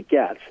interesting it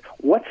gets.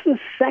 What's the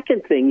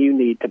second thing you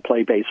need to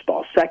play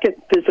baseball? Second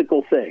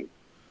physical thing?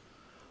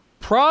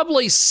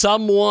 Probably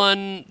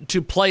someone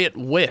to play it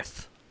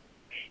with.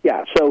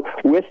 Yeah, so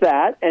with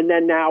that, and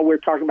then now we're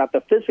talking about the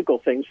physical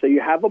thing. So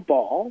you have a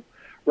ball,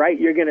 right?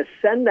 You're going to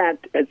send that,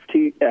 as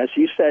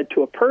you said,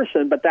 to a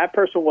person, but that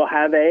person will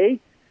have a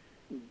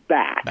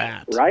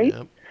bat. Right?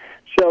 Yep.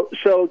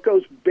 So it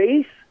goes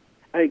base,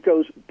 and it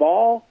goes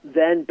ball,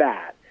 then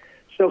bat.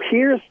 So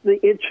here's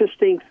the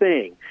interesting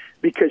thing,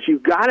 because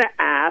you've got to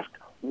ask,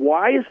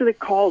 why isn't it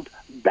called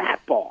bat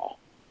ball,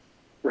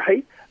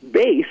 right?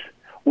 Base,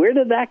 where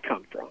did that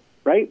come from,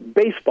 right?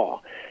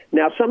 Baseball.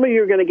 Now, some of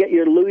you are going to get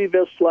your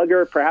Louisville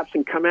Slugger perhaps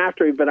and come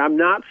after me, but I'm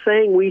not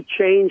saying we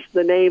changed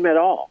the name at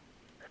all.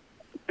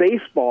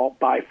 Baseball,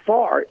 by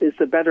far, is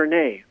the better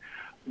name.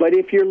 But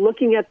if you're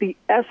looking at the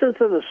essence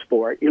of the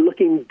sport, you're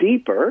looking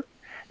deeper,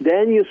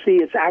 then you see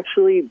it's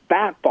actually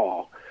bat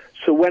ball.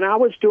 So when I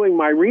was doing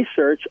my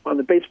research on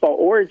the baseball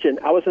origin,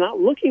 I was not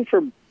looking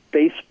for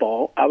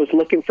baseball. I was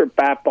looking for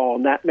bat ball,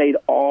 and that made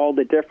all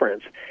the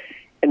difference.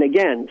 And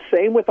again,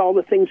 same with all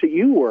the things that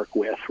you work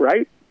with,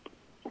 right?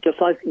 Just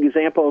like the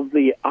example of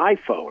the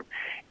iPhone.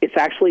 It's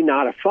actually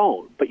not a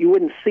phone, but you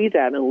wouldn't see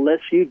that unless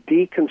you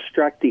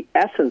deconstruct the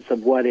essence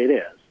of what it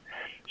is.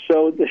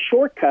 So the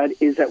shortcut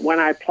is that when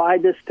I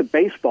applied this to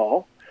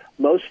baseball,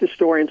 most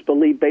historians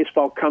believe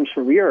baseball comes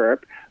from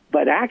Europe,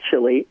 but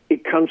actually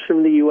it comes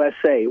from the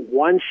USA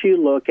once you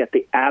look at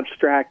the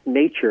abstract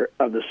nature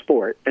of the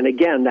sport. And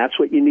again, that's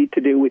what you need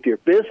to do with your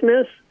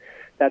business.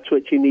 That's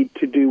what you need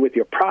to do with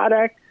your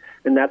product.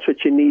 And that's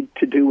what you need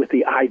to do with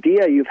the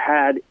idea you've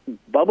had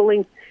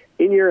bubbling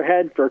in your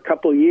head for a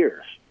couple of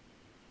years.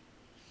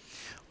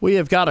 We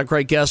have got a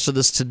great guest with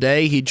us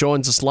today. He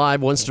joins us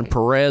live. Winston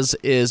Perez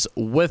is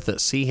with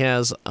us. He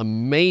has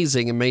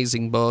amazing,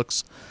 amazing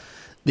books.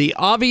 The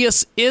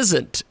Obvious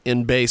Isn't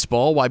in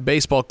Baseball, Why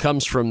Baseball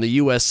Comes from the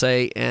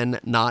USA and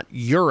Not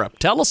Europe.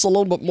 Tell us a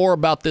little bit more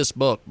about this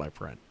book, my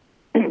friend.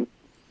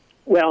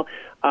 Well,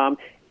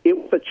 it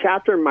was a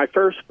chapter in my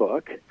first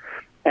book.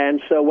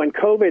 And so when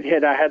COVID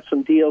hit, I had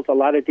some deals, a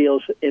lot of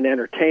deals in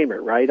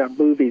entertainment, right, on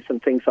movies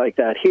and things like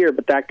that here,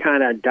 but that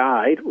kind of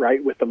died,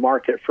 right, with the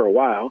market for a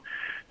while.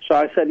 So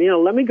I said,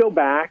 let me go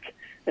back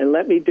and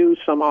let me do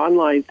some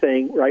online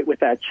thing, right, with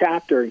that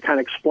chapter and kind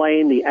of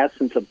explain the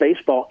essence of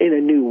baseball in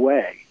a new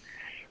way.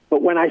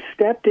 But when I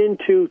stepped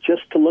into,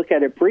 just to look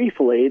at it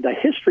briefly, the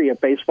history of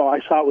baseball,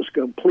 I saw it was a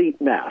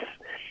complete mess.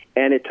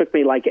 And it took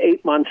me like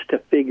 8 months to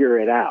figure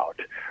it out,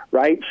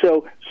 right?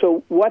 So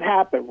what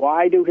happened?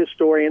 Why do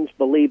historians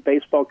believe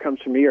baseball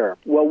comes from Europe?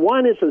 Well,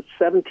 one is a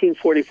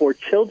 1744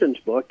 children's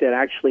book that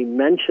actually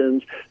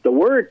mentions the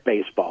word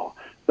baseball,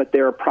 but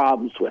there are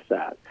problems with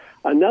that.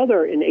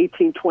 Another, in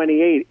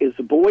 1828, is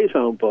a boys'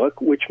 own book,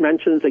 which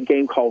mentions a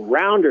game called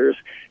Rounders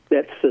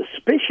that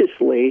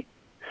suspiciously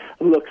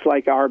looks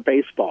like our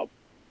baseball.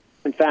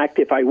 In fact,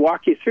 if I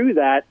walk you through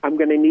that, I'm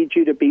going to need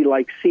you to be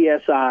like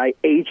CSI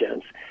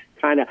agents,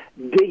 kind of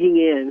digging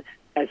in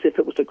as if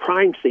it was a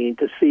crime scene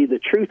to see the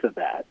truth of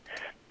that.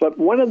 But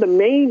one of the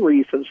main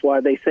reasons why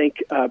they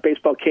think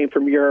baseball came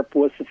from Europe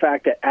was the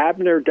fact that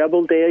Abner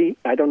Doubleday,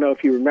 I don't know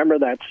if you remember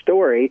that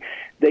story,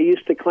 they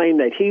used to claim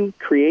that he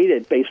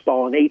created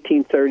baseball in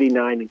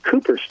 1839 in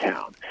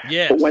Cooperstown.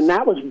 Yes. But when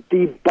that was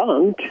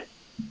debunked,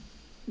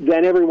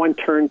 then everyone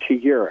turned to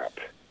Europe.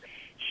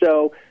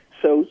 So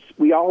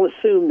we all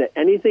assume that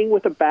anything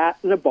with a bat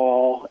and a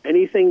ball,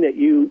 anything that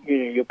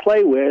you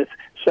play with,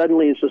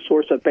 suddenly is the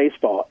source of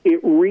baseball. It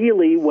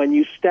really, when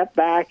you step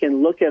back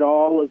and look at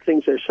all the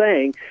things they're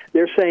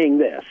saying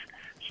this.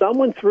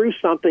 Someone threw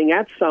something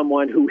at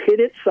someone who hit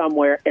it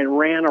somewhere and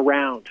ran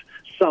around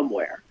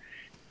somewhere.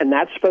 And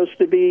that's supposed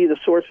to be the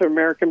source of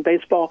American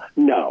baseball?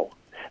 No.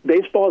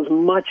 Baseball is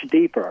much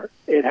deeper.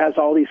 It has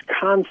all these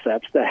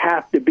concepts that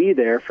have to be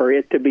there for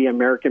it to be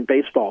American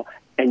baseball.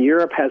 And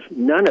Europe has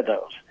none of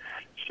those.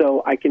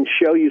 So I can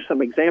show you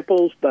some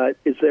examples, but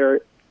is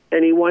there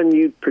anyone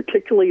you'd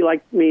particularly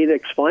like me to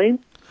explain?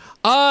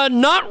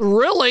 Not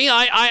really.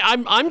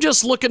 I'm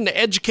just looking to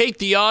educate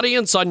the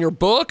audience on your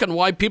book and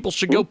why people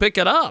should go pick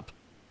it up.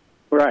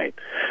 Right.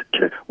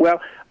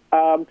 Well,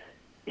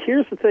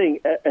 here's the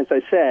thing. As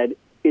I said,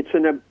 it's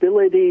an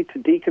ability to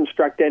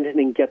deconstruct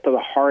anything and get to the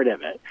heart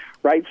of it,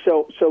 right?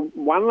 So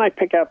why don't I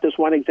pick out this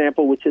one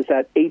example, which is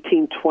that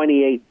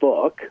 1828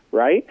 book,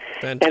 right?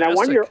 Fantastic. And I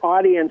want your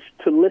audience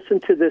to listen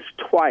to this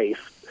twice,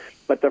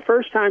 but the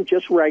first time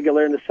just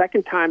regular, and the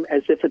second time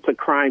as if it's a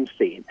crime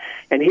scene.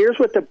 And here's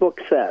what the book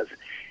says.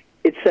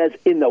 It says,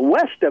 in the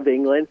west of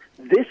England,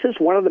 this is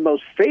one of the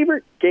most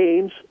favorite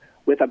games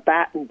with a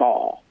bat and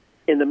ball.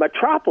 In the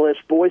metropolis,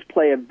 boys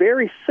play a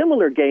very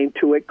similar game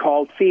to it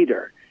called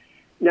feeder.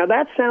 Now,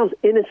 that sounds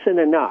innocent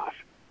enough,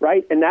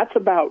 right? And that's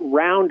about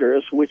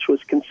rounders, which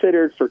was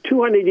considered for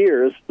 200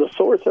 years the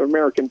source of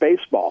American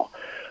baseball.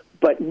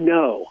 But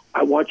no,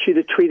 I want you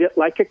to treat it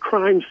like a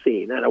crime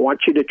scene, and I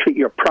want you to treat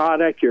your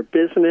product, your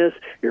business,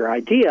 your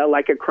idea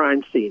like a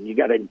crime scene. You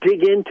got to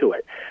dig into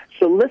it.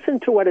 So listen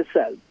to what it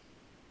says.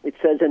 It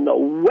says in the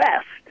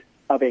west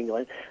of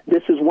England,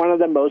 this is one of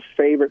the most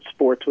favorite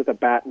sports with a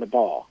bat and a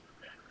ball.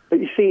 But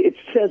you see, it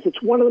says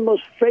it's one of the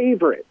most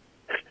favorite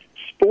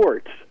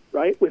sports,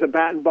 right, with a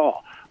bat and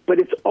ball. But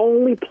it's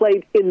only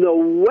played in the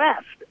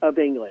west of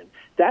England.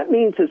 That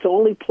means it's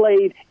only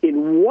played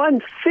in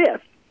 1/5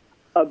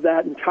 of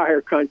that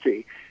entire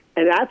country.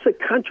 And that's a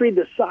country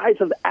the size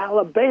of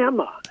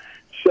Alabama.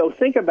 So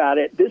think about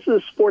it. This is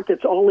a sport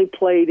that's only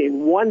played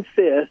in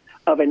 1/5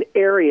 of an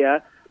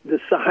area the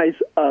size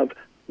of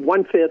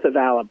 1/5 of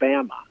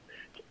Alabama.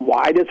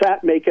 Why does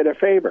that make it a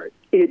favorite?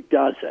 It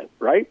doesn't,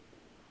 right?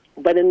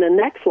 But in the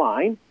next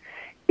line,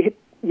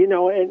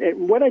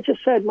 and what I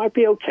just said might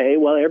be okay.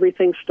 Well,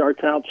 everything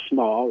starts out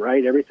small,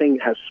 right? Everything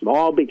has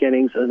small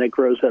beginnings and it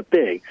grows up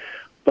big.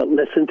 But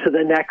listen to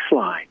the next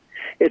line.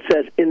 It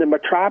says, in the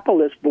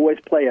metropolis, boys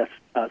play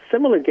a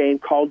similar game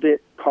called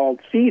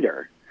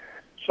feeder.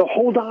 So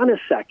hold on a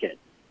second.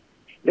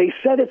 They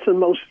said it's the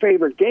most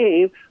favorite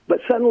game,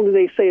 but suddenly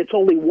they say it's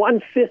only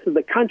 1/5 of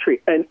the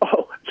country. And,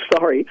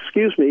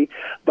 excuse me,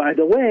 by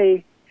the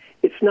way,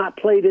 it's not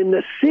played in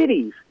the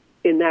cities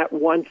in that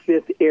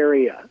 1/5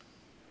 area.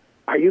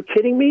 Are you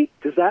kidding me?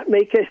 Does that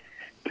make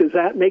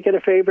it a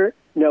favorite?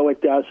 No,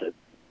 it doesn't.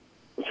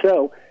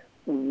 So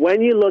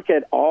when you look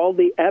at all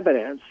the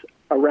evidence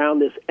around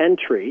this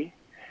entry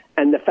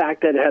and the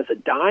fact that it has a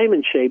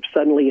diamond shape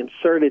suddenly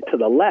inserted to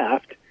the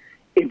left,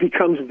 it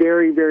becomes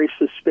very, very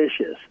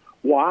suspicious.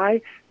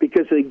 Why?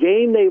 Because the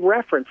game they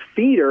reference,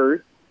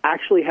 feeder,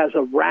 actually has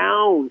a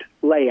round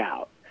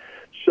layout.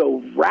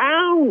 So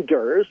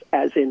rounders,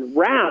 as in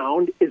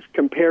round, is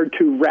compared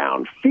to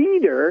round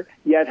feeder,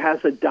 yet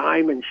has a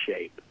diamond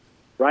shape,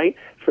 right,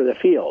 for the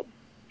field.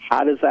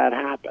 How does that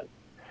happen?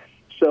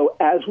 So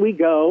as we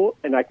go,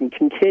 and I can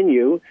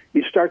continue,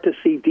 you start to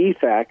see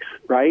defects,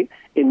 right,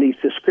 in these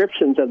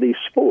descriptions of these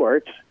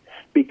sports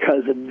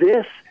because of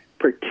this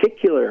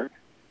particular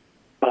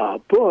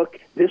book.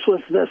 This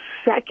was the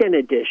second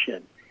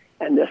edition,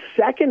 and the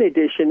second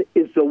edition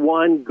is the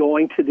one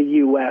going to the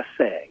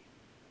USA,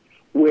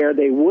 where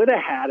they would have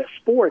had a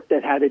sport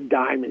that had a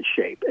diamond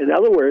shape. In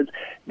other words,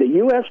 the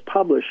U.S.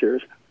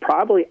 publishers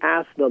probably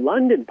asked the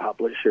London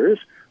publishers,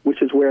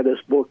 which is where this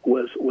book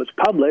was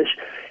published,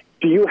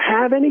 do you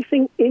have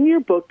anything in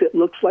your book that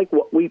looks like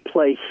what we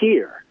play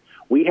here?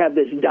 We have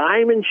this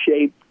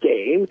diamond-shaped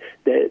game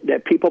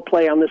that people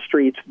play on the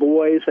streets,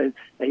 boys and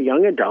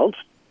young adults.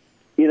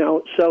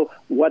 So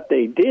what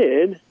they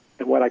did,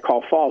 and what I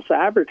call false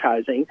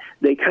advertising,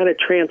 they kind of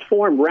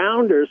transformed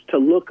rounders to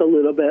look a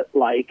little bit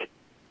like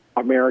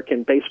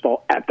American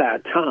baseball at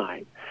that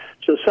time.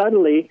 So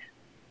suddenly,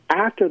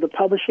 after the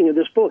publishing of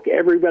this book,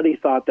 everybody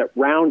thought that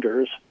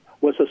rounders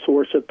was a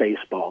source of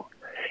baseball.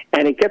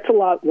 And it gets a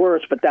lot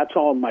worse, but that's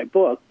all in my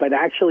book. But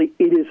actually,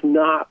 it is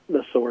not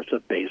the source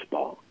of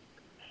baseball.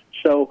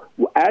 So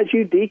as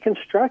you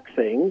deconstruct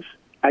things,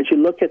 as you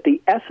look at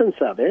the essence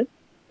of it,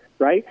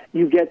 right,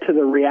 you get to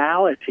the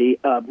reality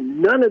of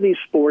none of these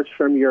sports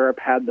from Europe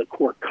had the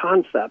core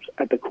concepts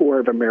at the core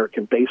of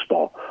American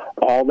baseball.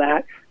 All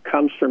that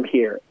comes from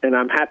here. And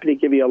I'm happy to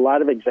give you a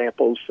lot of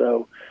examples,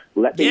 so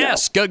let me know.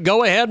 Yes,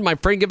 go ahead, my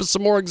friend. Give us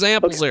some more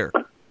examples there.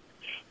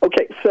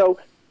 Okay, so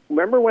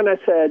remember when I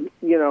said,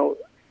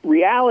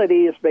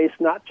 reality is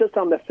based not just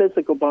on the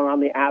physical, but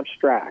on the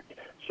abstract.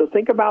 So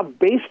think about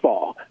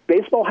baseball.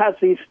 Baseball has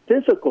these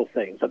physical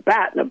things, a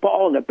bat and a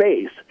ball and a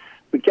base.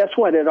 But guess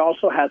what? It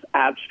also has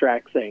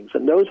abstract things,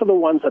 and those are the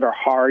ones that are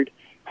hard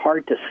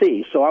to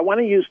see. So I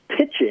want to use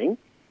pitching,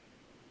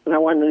 and I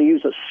want to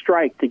use a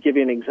strike to give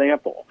you an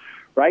example,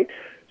 right?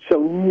 So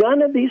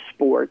none of these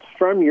sports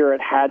from Europe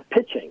had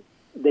pitching.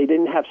 They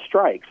didn't have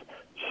strikes.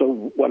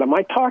 So what am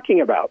I talking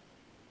about?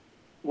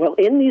 Well,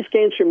 in these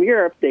games from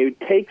Europe, they would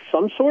take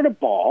some sort of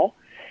ball,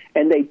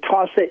 and they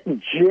toss it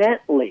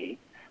gently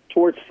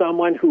towards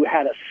someone who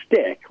had a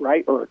stick,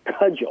 right, or a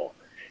cudgel.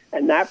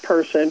 And that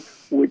person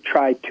would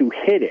try to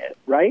hit it,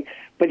 right?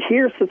 But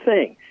here's the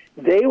thing.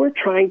 They were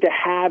trying to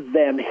have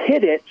them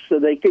hit it so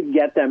they could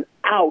get them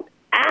out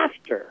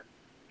after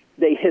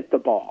they hit the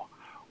ball.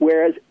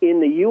 Whereas in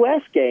the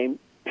U.S. game,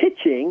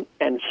 pitching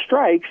and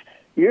strikes,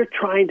 you're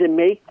trying to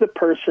make the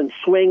person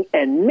swing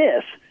and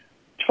miss.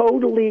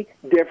 Totally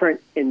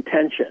different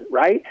intention,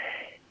 right?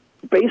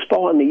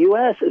 Baseball in the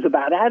U.S. is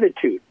about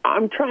attitude.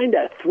 I'm trying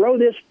to throw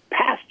this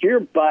past your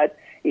butt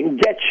and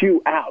get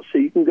you out so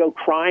you can go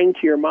crying to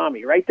your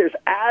mommy, right? There's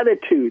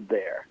attitude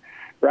there,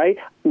 right?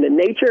 And the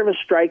nature of a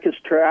strike is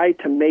try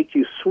to make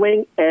you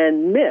swing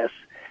and miss.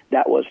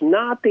 That was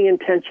not the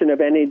intention of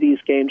any of these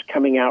games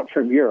coming out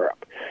from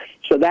Europe.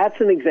 So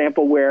that's an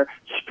example where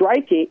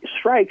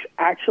strikes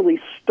actually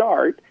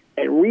start,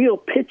 and real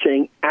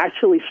pitching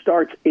actually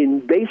starts in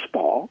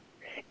baseball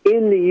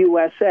in the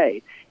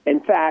USA. In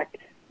fact,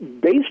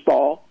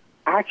 baseball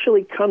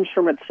actually comes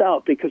from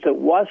itself because it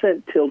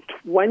wasn't till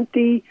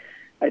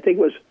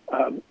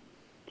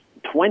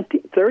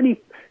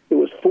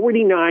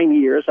 49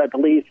 years, I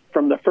believe,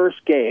 from the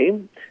first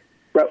game.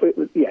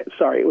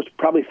 It was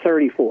probably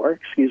 34,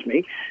 excuse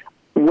me,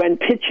 when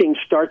pitching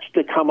starts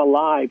to come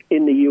alive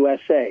in the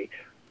USA.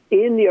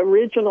 In the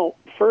original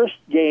first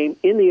game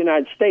in the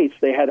United States,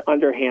 they had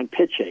underhand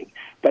pitching.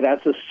 But as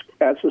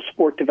the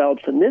sport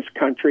develops in this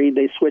country,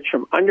 they switch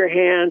from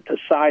underhand to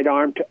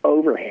sidearm to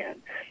overhand.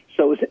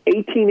 So it was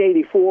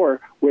 1884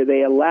 where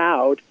they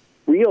allowed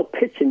real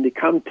pitching to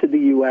come to the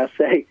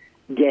USA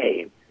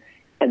game.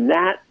 And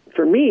that,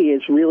 for me,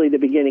 is really the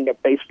beginning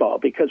of baseball,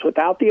 because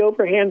without the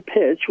overhand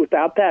pitch,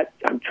 without that,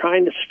 I'm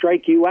trying to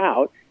strike you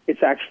out,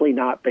 it's actually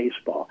not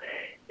baseball.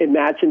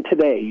 Imagine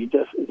today,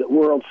 the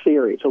World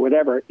Series or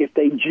whatever, if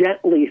they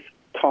gently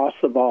toss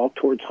the ball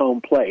towards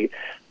home plate,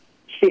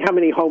 see how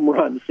many home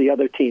runs the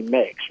other team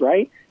makes,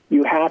 right?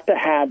 You have to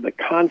have the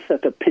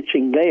concept of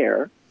pitching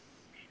there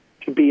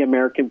to be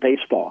American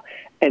baseball.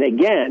 And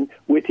again,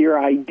 with your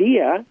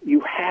idea, you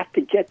have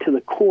to get to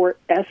the core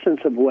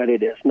essence of what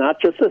it is, not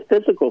just the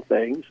physical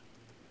things,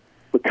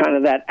 but kind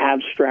of that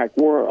abstract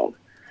world.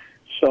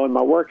 So in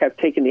my work, I've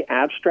taken the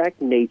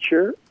abstract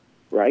nature,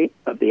 right,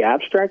 of the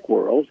abstract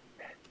world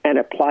and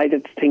applied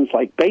it to things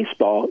like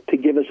baseball to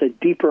give us a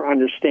deeper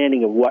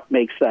understanding of what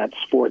makes that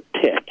sport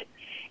tick.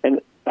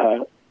 And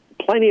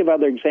plenty of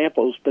other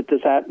examples, but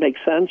does that make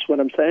sense, what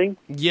I'm saying?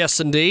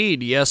 Yes,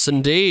 indeed. Yes,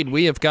 indeed.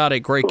 We have got a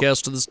great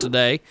guest with us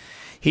today.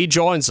 He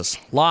joins us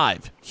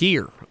live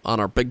here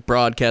on our big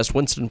broadcast.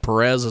 Winston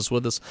Perez is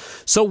with us.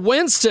 So,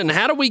 Winston,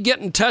 how do we get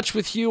in touch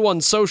with you on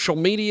social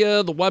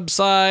media, the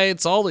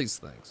websites, all these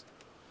things?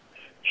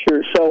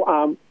 Sure.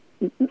 So,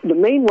 the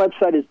main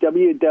website is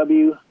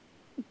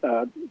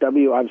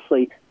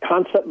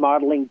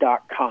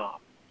conceptmodeling.com.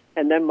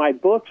 And then my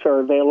books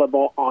are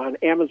available on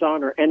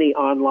Amazon or any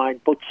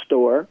online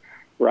bookstore,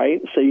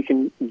 right? So you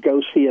can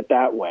go see it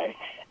that way.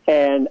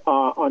 And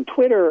on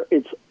Twitter,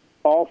 it's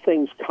all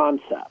things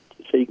concept.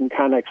 So you can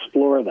kind of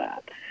explore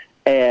that.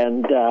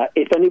 And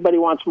if anybody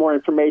wants more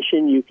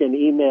information, you can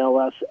email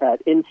us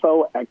at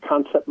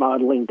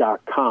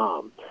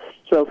info@conceptmodeling.com.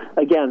 So,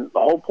 again, the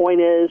whole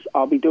point is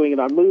I'll be doing it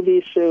on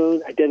movies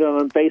soon. I did it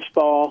on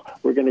baseball.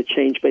 We're going to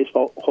change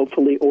baseball,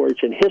 hopefully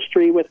origin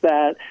history with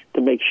that,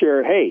 to make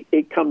sure, hey,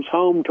 it comes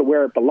home to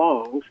where it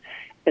belongs.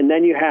 And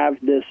then you have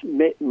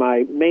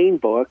my main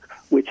book,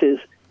 which is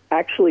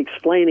actually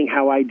explaining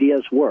how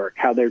ideas work,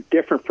 how they're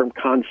different from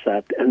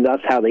concept, and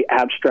thus how the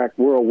abstract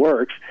world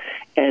works.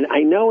 And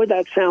I know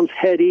that sounds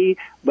heady,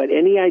 but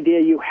any idea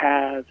you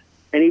have,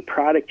 any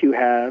product you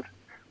have,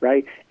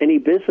 right, any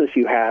business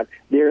you have,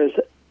 there's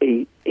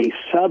a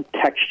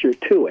subtexture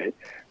to it,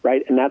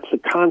 right? And that's the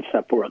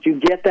concept world. You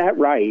get that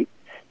right,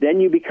 then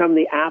you become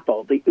the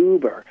Apple, the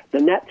Uber, the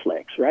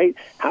Netflix, right?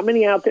 How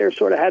many out there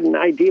sort of had an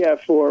idea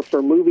for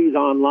movies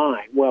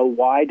online? Well,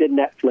 why did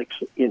Netflix,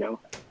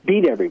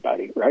 beat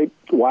everybody, right?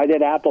 Why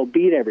did Apple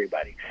beat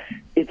everybody?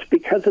 It's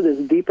because of this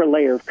deeper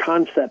layer of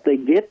concept. They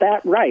get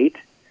that right,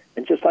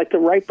 and just like the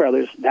Wright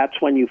brothers,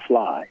 that's when you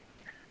fly.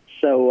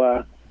 So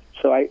I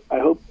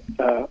hope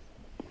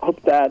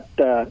that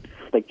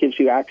that gives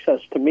you access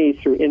to me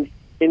through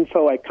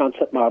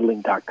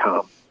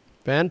info@conceptmodeling.com.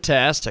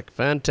 Fantastic.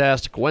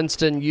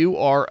 Winston, you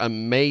are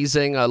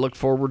amazing. I look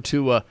forward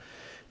to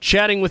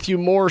chatting with you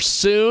more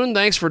soon.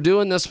 Thanks for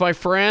doing this, my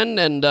friend,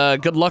 and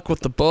good luck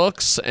with the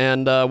books,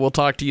 and we'll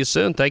talk to you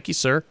soon. Thank you,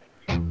 sir.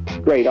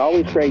 Great.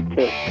 Always great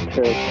to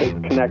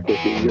connect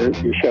with you. Your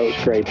show is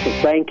great, so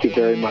thank you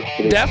very much.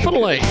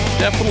 Definitely.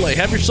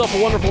 Have yourself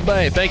a wonderful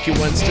day. Thank you,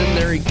 Winston.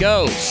 There he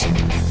goes.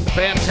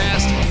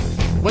 Fantastic.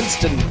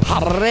 Winston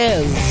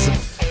Perez.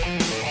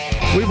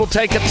 We will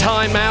take a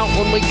time out.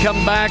 When we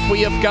come back, we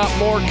have got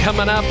more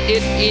coming up.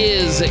 It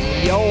is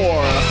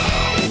your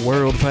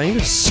world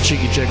famous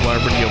Jiggy Jaguar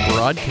radio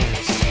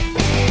broadcast.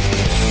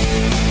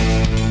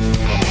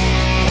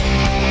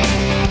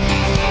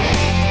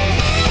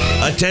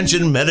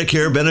 Attention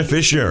Medicare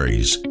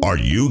beneficiaries. Are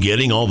you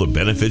getting all the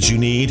benefits you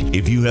need?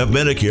 If you have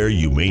Medicare,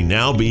 you may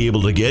now be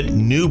able to get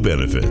new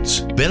benefits.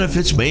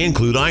 Benefits may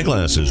include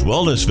eyeglasses,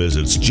 wellness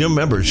visits, gym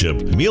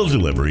membership, meal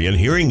delivery, and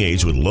hearing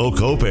aids with low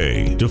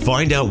copay. To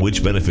find out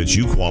which benefits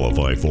you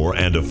qualify for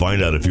and to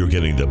find out if you're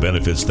getting the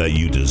benefits that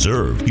you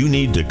deserve, you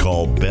need to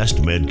call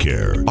Best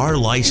Medcare. Our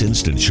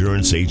licensed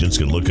insurance agents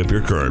can look up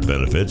your current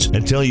benefits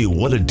and tell you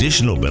what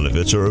additional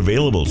benefits are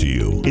available to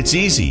you. It's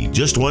easy.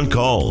 Just one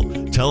call.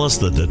 Tell us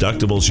the deductible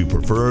deductibles you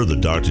prefer, the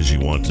doctors you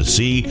want to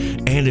see,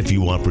 and if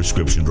you want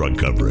prescription drug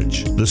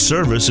coverage. The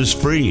service is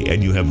free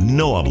and you have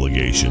no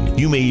obligation.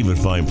 You may even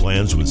find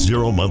plans with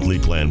 0 monthly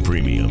plan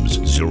premiums,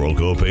 0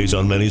 copays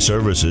on many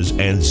services,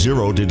 and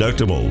 0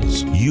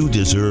 deductibles. You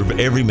deserve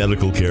every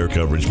medical care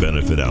coverage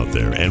benefit out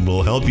there, and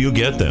we'll help you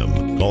get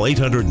them. Call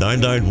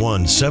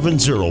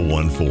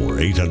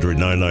 800-991-7014.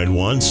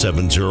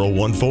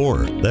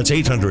 800-991-7014. That's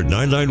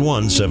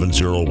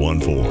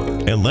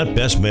 800-991-7014. And let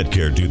Best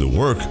Medcare do the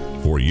work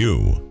for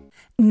you.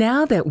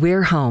 Now that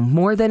we're home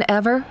more than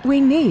ever,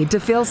 we need to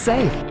feel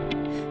safe.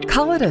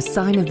 Call it a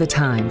sign of the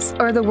times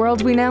or the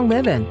world we now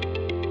live in.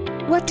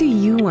 What do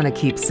you want to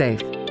keep safe?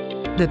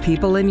 The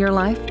people in your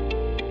life?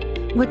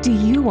 What do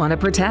you want to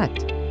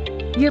protect?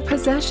 Your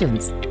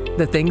possessions,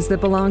 the things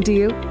that belong to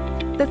you,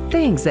 the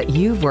things that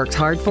you've worked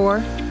hard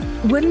for.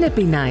 Wouldn't it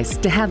be nice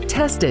to have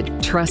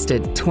tested,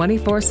 trusted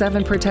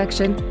 24/7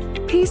 protection?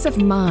 Peace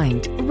of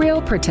mind,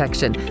 real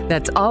protection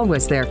that's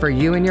always there for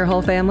you and your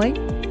whole family?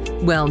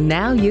 Well,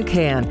 now you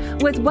can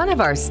with one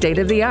of our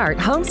state-of-the-art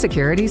home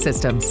security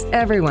systems.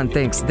 Everyone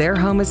thinks their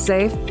home is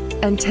safe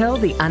until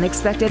the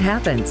unexpected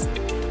happens.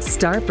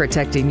 Start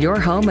protecting your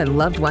home and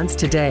loved ones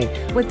today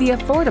with the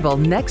affordable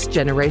next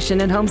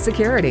generation in home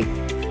security.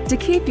 To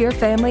keep your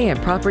family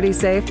and property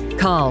safe,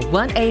 call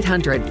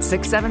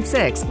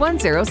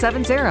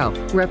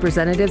 1-800-676-1070.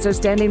 Representatives are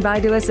standing by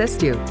to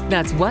assist you.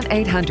 That's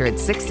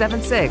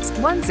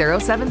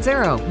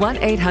 1-800-676-1070.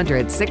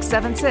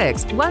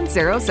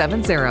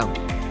 1-800-676-1070.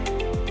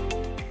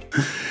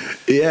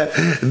 Yeah,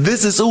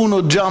 this is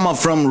Uno Jama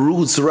from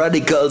Roots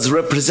Radicals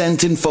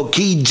representing for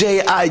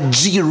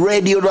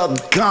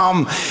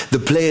KJIGradio.com, the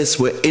place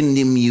where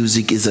indie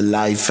music is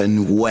alive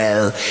and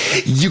well.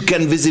 You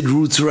can visit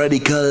Roots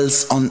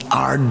Radicals on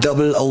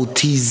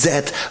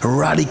ROOTZ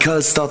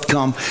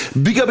radicals.com.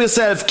 Big up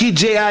yourself,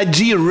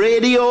 KJIG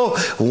Radio.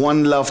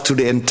 One love to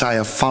the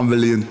entire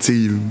family and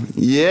team.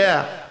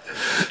 Yeah.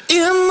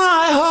 In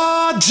my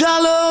heart,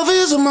 your love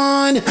is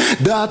mine.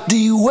 That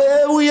the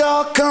way we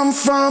all come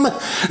from.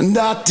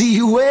 That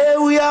the way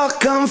we all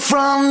come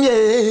from,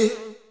 yeah.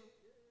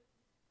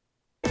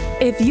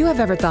 If you have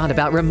ever thought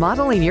about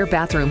remodeling your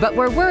bathroom but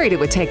were worried it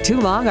would take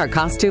too long or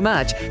cost too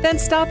much, then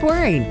stop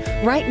worrying.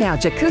 Right now,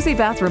 Jacuzzi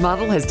Bath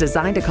Remodel has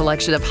designed a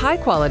collection of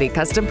high-quality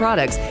custom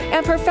products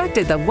and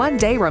perfected the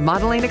one-day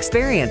remodeling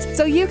experience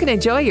so you can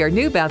enjoy your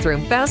new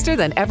bathroom faster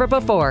than ever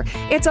before.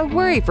 It's a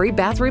worry-free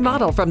bath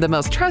remodel from the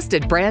most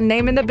trusted brand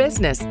name in the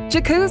business,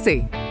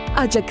 Jacuzzi.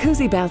 A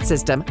jacuzzi bath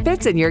system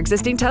fits in your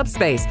existing tub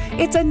space.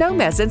 It's a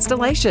no-mess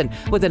installation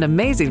with an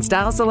amazing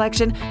style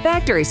selection,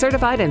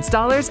 factory-certified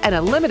installers, and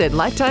a limited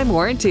lifetime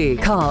warranty.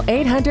 Call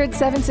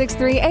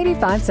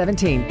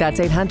 800-763-8517. That's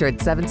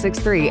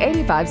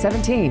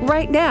 800-763-8517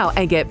 right now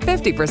and get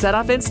 50%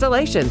 off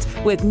installations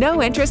with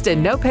no interest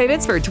and no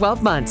payments for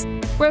 12 months.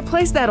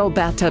 Replace that old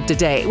bathtub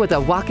today with a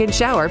walk-in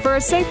shower for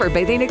a safer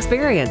bathing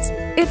experience.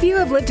 If you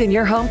have lived in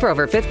your home for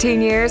over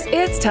 15 years,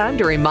 it's time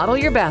to remodel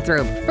your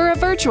bathroom. For a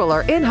virtual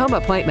or in-home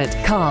appointment,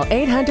 call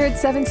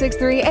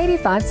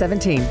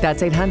 800-763-8517.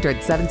 That's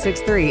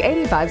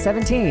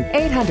 800-763-8517.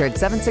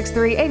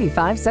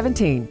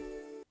 800-763-8517.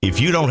 If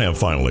you don't have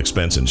final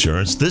expense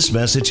insurance, this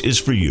message is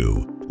for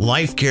you.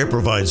 Life Care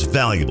provides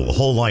valuable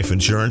whole life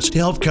insurance to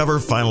help cover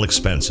final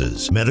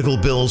expenses, medical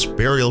bills,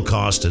 burial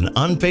costs, and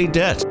unpaid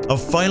debt. A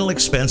final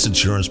expense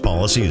insurance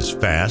policy is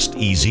fast,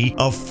 easy,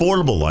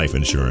 affordable life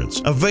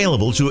insurance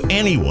available to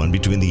anyone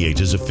between the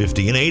ages of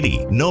 50 and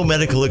 80. No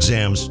medical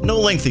exams, no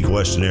lengthy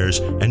questionnaires,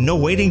 and no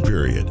waiting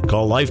period.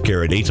 Call Life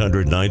Care at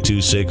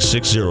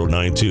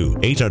 800-926-6092.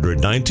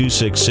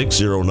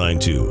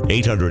 800-926-6092.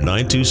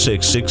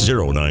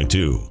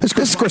 800-926-6092. This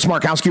is Chris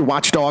Markowski,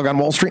 Watchdog on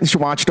Wall Street. This is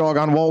your Watchdog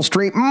on Wall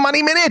Street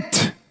Money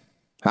Minute.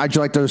 How'd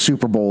you like those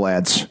Super Bowl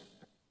ads?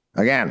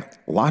 Again,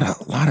 a lot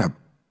of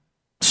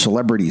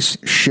celebrities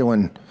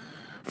shilling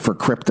for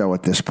crypto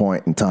at this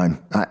point in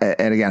time.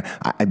 And again,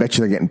 I bet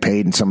you they're getting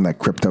paid in some of that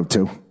crypto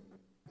too.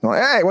 Well,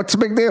 hey, what's the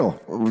big deal?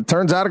 It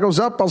turns out it goes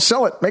up, I'll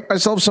sell it, make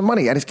myself some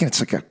money. It's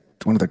like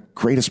one of the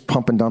greatest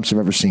pump and dumps I've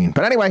ever seen.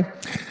 But anyway,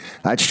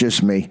 that's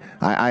just me.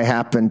 I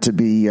happen to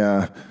be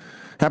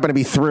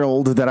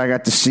thrilled that I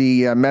got to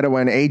see Meadow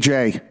and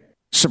AJ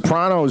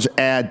Sopranos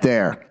ad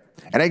there.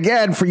 And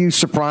again, for you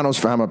Sopranos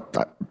fans, I'm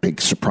a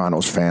big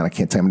Sopranos fan. I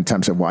can't tell you how many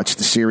times I've watched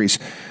the series.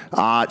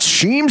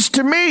 Seems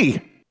to me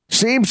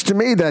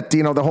that,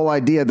 the whole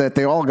idea that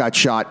they all got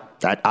shot,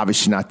 that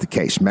obviously not the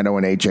case. Meadow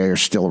and AJ are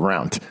still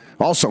around.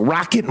 Also,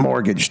 Rocket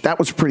Mortgage, that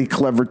was pretty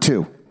clever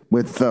too,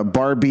 with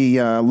Barbie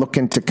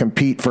looking to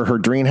compete for her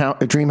dream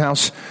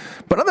house.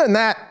 But other than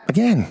that,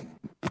 again,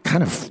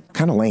 kind of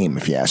lame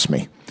if you ask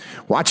me.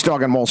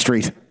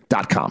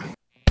 WatchdogOnWallStreet.com.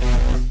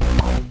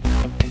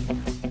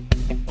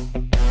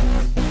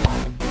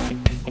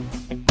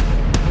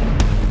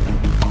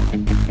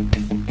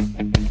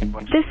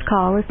 This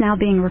call is now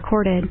being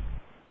recorded.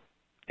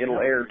 It'll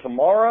air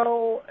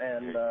tomorrow,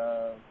 and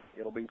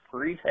it'll be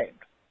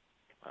pre-taped.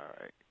 All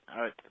right.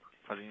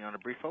 Putting you on a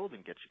brief hold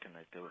and get you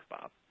connected with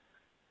Bob.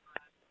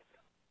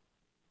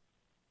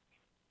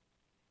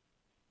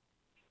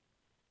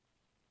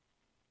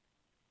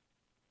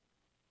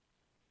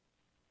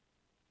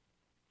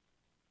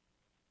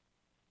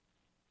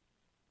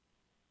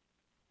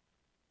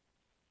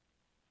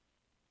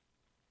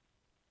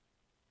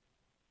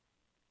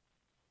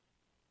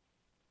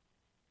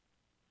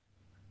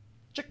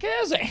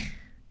 Chikazi.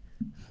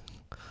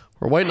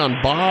 We're waiting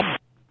on Bob.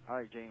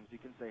 Hi, James. You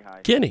can say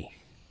hi. Guiney.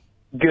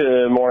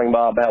 Good morning,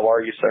 Bob. How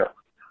are you, sir?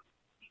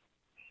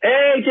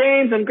 Hey,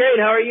 James. I'm great.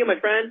 How are you, my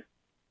friend?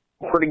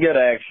 Pretty good,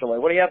 actually.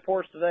 What do you have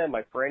for us today,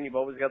 my friend? You've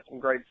always got some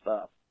great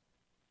stuff.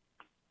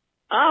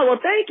 Oh, well,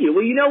 thank you.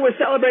 Well, we're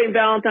celebrating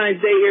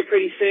Valentine's Day here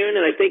pretty soon,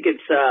 and I think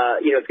it's,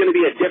 it's going to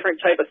be a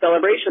different type of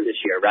celebration this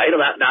year, right?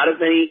 Not as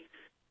many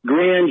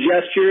grand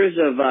gestures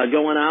of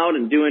going out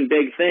and doing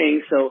big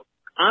things. So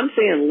I'm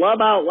saying love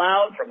out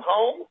loud from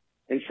home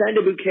and send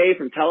a bouquet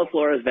from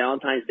Teleflora's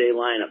Valentine's Day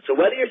lineup. So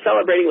whether you're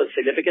celebrating with a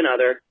significant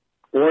other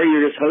or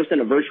you're just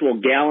hosting a virtual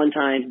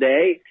Galentine's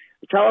Day,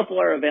 the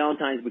Teleflora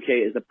Valentine's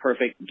Bouquet is the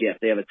perfect gift.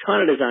 They have a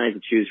ton of designs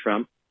to choose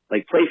from,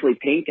 like Playfully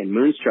Pink and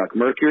Moonstruck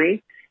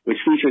Mercury, which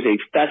features a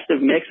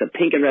festive mix of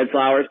pink and red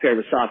flowers paired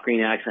with soft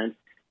green accents.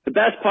 The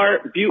best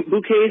part,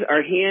 bouquets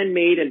are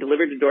handmade and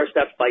delivered to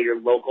doorsteps by your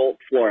local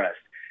florist.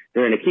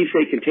 They're in a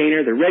keepsake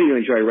container. They're ready to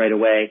enjoy right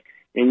away,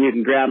 and you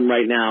can grab them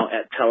right now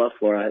at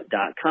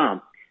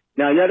teleflora.com.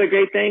 Now, another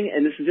great thing,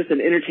 and this is just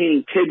an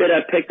entertaining tidbit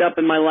I've picked up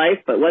in my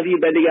life, but whether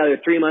you've been together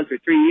 3 months or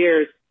 3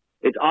 years,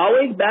 it's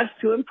always best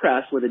to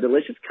impress with a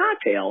delicious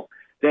cocktail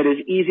that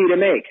is easy to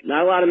make.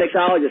 Not a lot of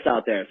mixologists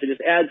out there. So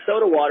just add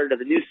soda water to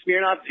the new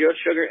Smirnoff Zero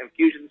Sugar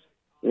Infusions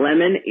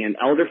lemon and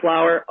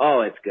elderflower.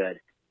 Oh, it's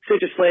good.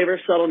 Citrus flavor,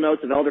 subtle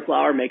notes of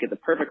elderflower make it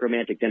the perfect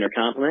romantic dinner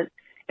complement.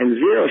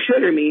 And zero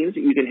sugar means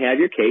you can have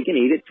your cake and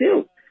eat it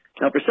too.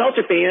 Now, for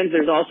seltzer fans,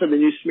 there's also the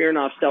new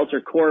Smirnoff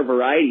Seltzer Core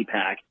Variety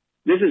Pack.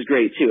 This is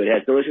great too. It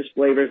has delicious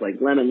flavors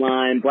like lemon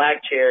lime,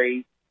 black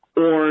cherry,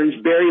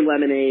 orange, berry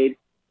lemonade.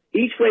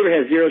 Each flavor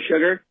has zero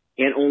sugar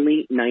and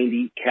only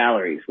 90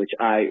 calories, which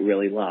I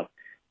really love.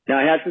 Now,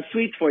 I have some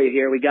sweets for you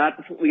here. We got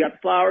the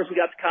flowers, we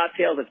got the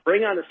cocktails. Let's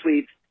bring on the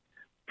sweets.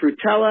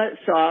 Frutella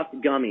Soft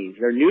Gummies.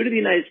 They're new to the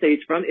United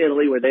States from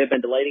Italy, where they have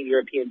been delighting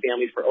European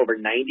families for over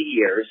 90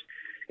 years.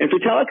 And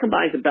Frutella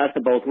combines the best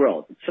of both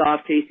worlds. Its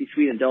soft, tasty,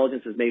 sweet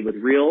indulgence is made with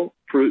real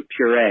fruit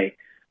puree,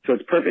 so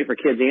it's perfect for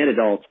kids and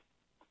adults.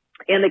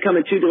 And they come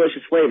in 2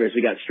 delicious flavors.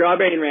 We got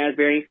strawberry and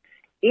raspberry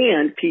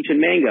and peach and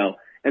mango.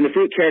 And the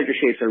fruit character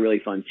shapes are really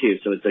fun, too.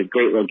 So it's a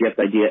great little gift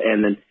idea.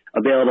 And then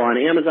available on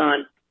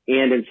Amazon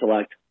and in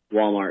select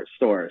Walmart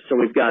stores. So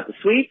we've got the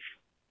sweets,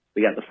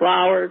 we got the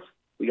flowers,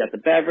 we got the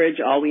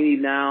beverage. All we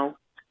need now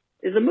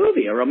is a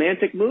movie, a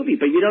romantic movie.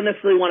 But you don't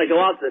necessarily want to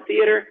go out to the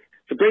theater.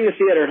 So bring the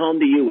theater home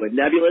to you with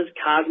Nebula's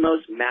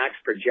Cosmos Max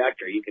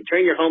Projector. You can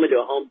turn your home into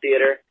a home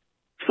theater.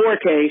 It's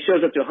 4K,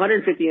 shows up to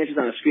 150 inches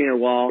on a screen or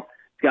wall.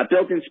 It's got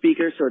built-in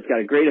speakers, so it's got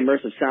a great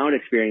immersive sound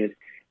experience.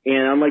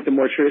 And unlike the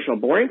more traditional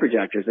boring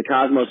projectors, the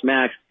Cosmos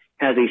Max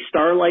has a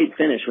starlight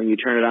finish when you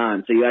turn it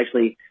on. So you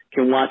actually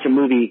can watch a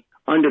movie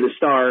under the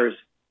stars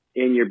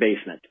in your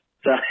basement.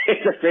 So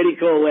it's a pretty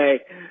cool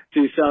way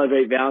to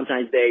celebrate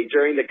Valentine's Day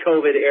during the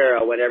COVID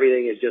era when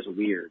everything is just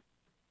weird.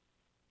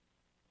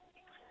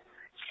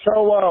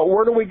 So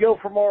where do we go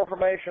for more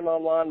information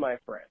online, my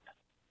friend?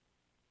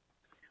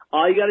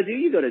 All you got to do,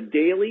 you go to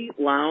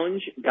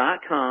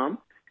dailylounge.com,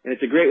 and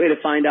it's a great way to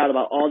find out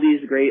about all these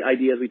great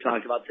ideas we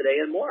talked about today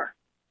and more.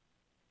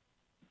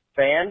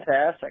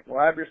 Fantastic.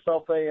 Well, have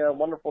yourself a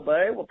wonderful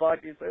day. We'll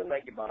talk to you soon.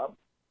 Thank you, Bob.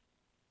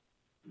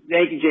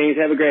 Thank you, James.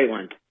 Have a great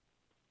one.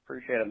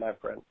 Appreciate it, my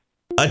friend.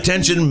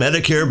 Attention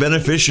Medicare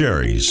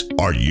beneficiaries.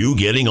 Are you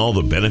getting all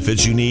the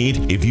benefits you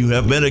need? If you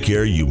have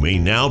Medicare, you may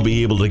now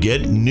be able to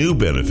get new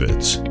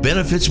benefits.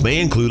 Benefits may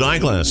include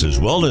eyeglasses,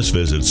 wellness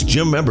visits,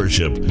 gym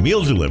membership,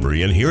 meal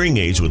delivery, and hearing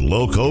aids with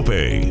low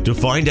copay. To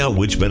find out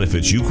which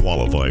benefits you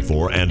qualify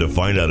for and to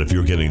find out if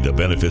you're getting the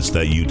benefits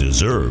that you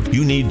deserve,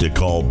 you need to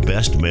call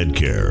Best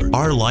Medcare.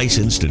 Our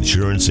licensed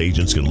insurance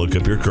agents can look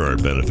up your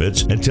current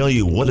benefits and tell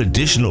you what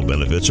additional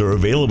benefits are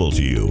available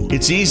to you.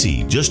 It's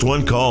easy. Just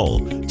one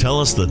call. Tell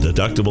us the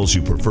deductibles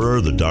you prefer,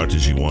 the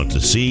doctors you want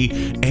to see,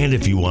 and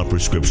if you want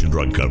prescription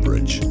drug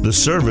coverage. The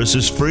service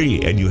is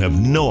free and you have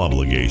no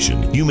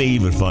obligation. You may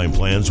even find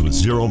plans with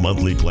 0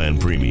 monthly plan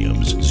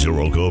premiums,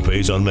 0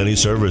 copays on many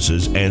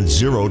services, and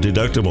 0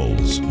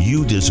 deductibles.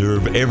 You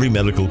deserve every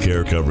medical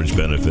care coverage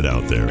benefit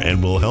out there,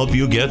 and we'll help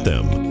you get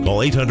them. Call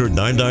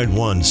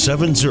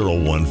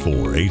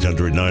 800-991-7014,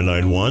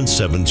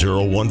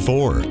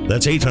 800-991-7014.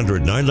 That's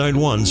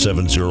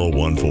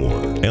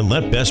 800-991-7014. And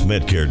let Best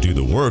Medcare do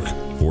the work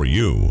for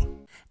you.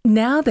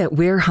 Now that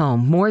we're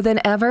home more than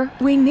ever,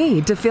 we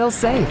need to feel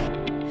safe.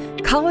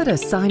 Call it a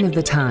sign of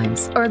the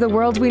times or the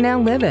world we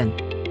now live in.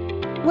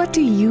 What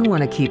do you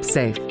want to keep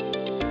safe?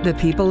 The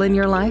people in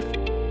your life?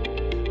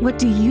 What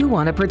do you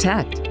want to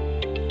protect?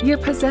 Your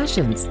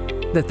possessions?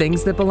 The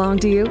things that belong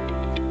to you?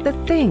 The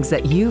things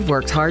that you've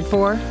worked hard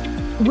for?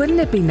 Wouldn't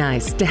it be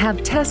nice to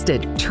have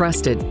tested,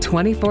 trusted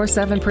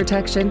 24/7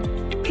 protection?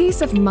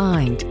 Peace of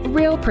mind,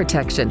 real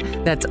protection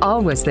that's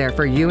always there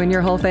for you and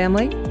your whole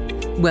family?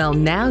 Well,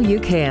 now you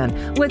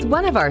can with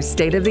one of our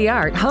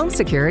state-of-the-art home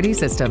security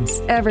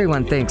systems.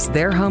 Everyone thinks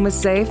their home is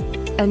safe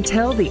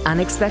until the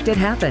unexpected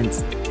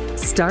happens.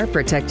 Start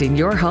protecting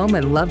your home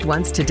and loved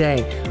ones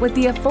today with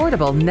the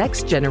affordable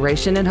next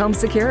generation in home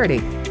security.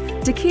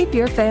 To keep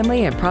your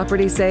family and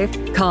property safe,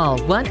 call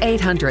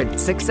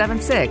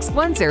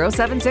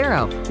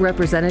 1-800-676-1070.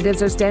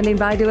 Representatives are standing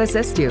by to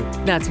assist you.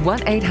 That's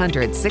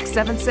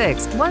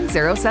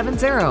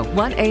 1-800-676-1070.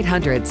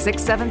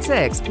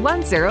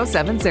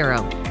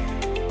 1-800-676-1070.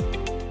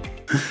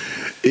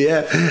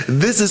 Yeah,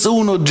 this is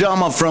Uno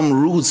Jama from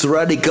Roots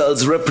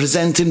Radicals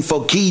representing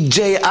for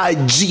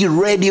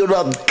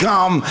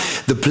KJIGradio.com,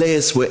 the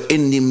place where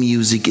indie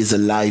music is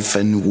alive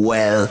and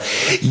well.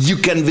 You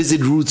can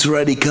visit Roots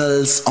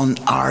Radicals on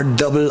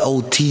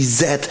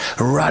ROOTZ,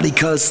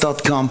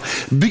 radicals.com.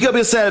 Big up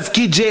yourself,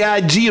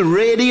 KJIG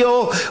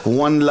Radio.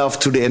 One love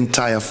to the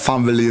entire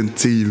family and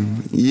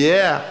team.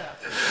 Yeah.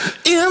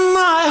 In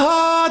my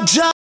heart,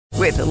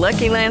 With the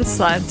Lucky Land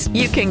Slots,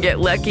 you can get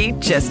lucky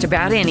just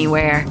about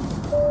anywhere.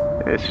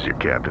 This is your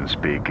captain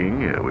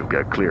speaking. We've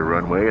got clear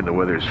runway and the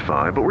weather's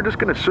fine, but we're just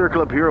going to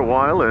circle up here a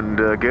while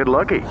and get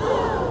lucky.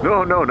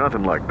 No,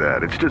 nothing like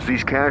that. It's just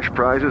these cash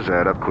prizes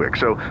add up quick.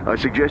 So I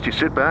suggest you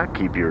sit back,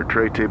 keep your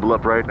tray table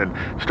upright, and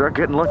start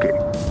getting lucky.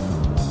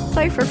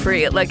 Play for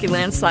free at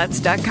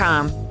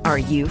LuckyLandSlots.com. Are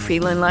you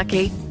feeling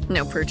lucky?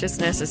 No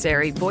purchase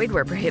necessary. Void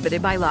where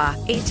prohibited by law.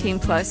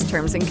 18+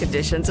 terms and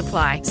conditions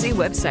apply. See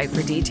website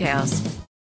for details.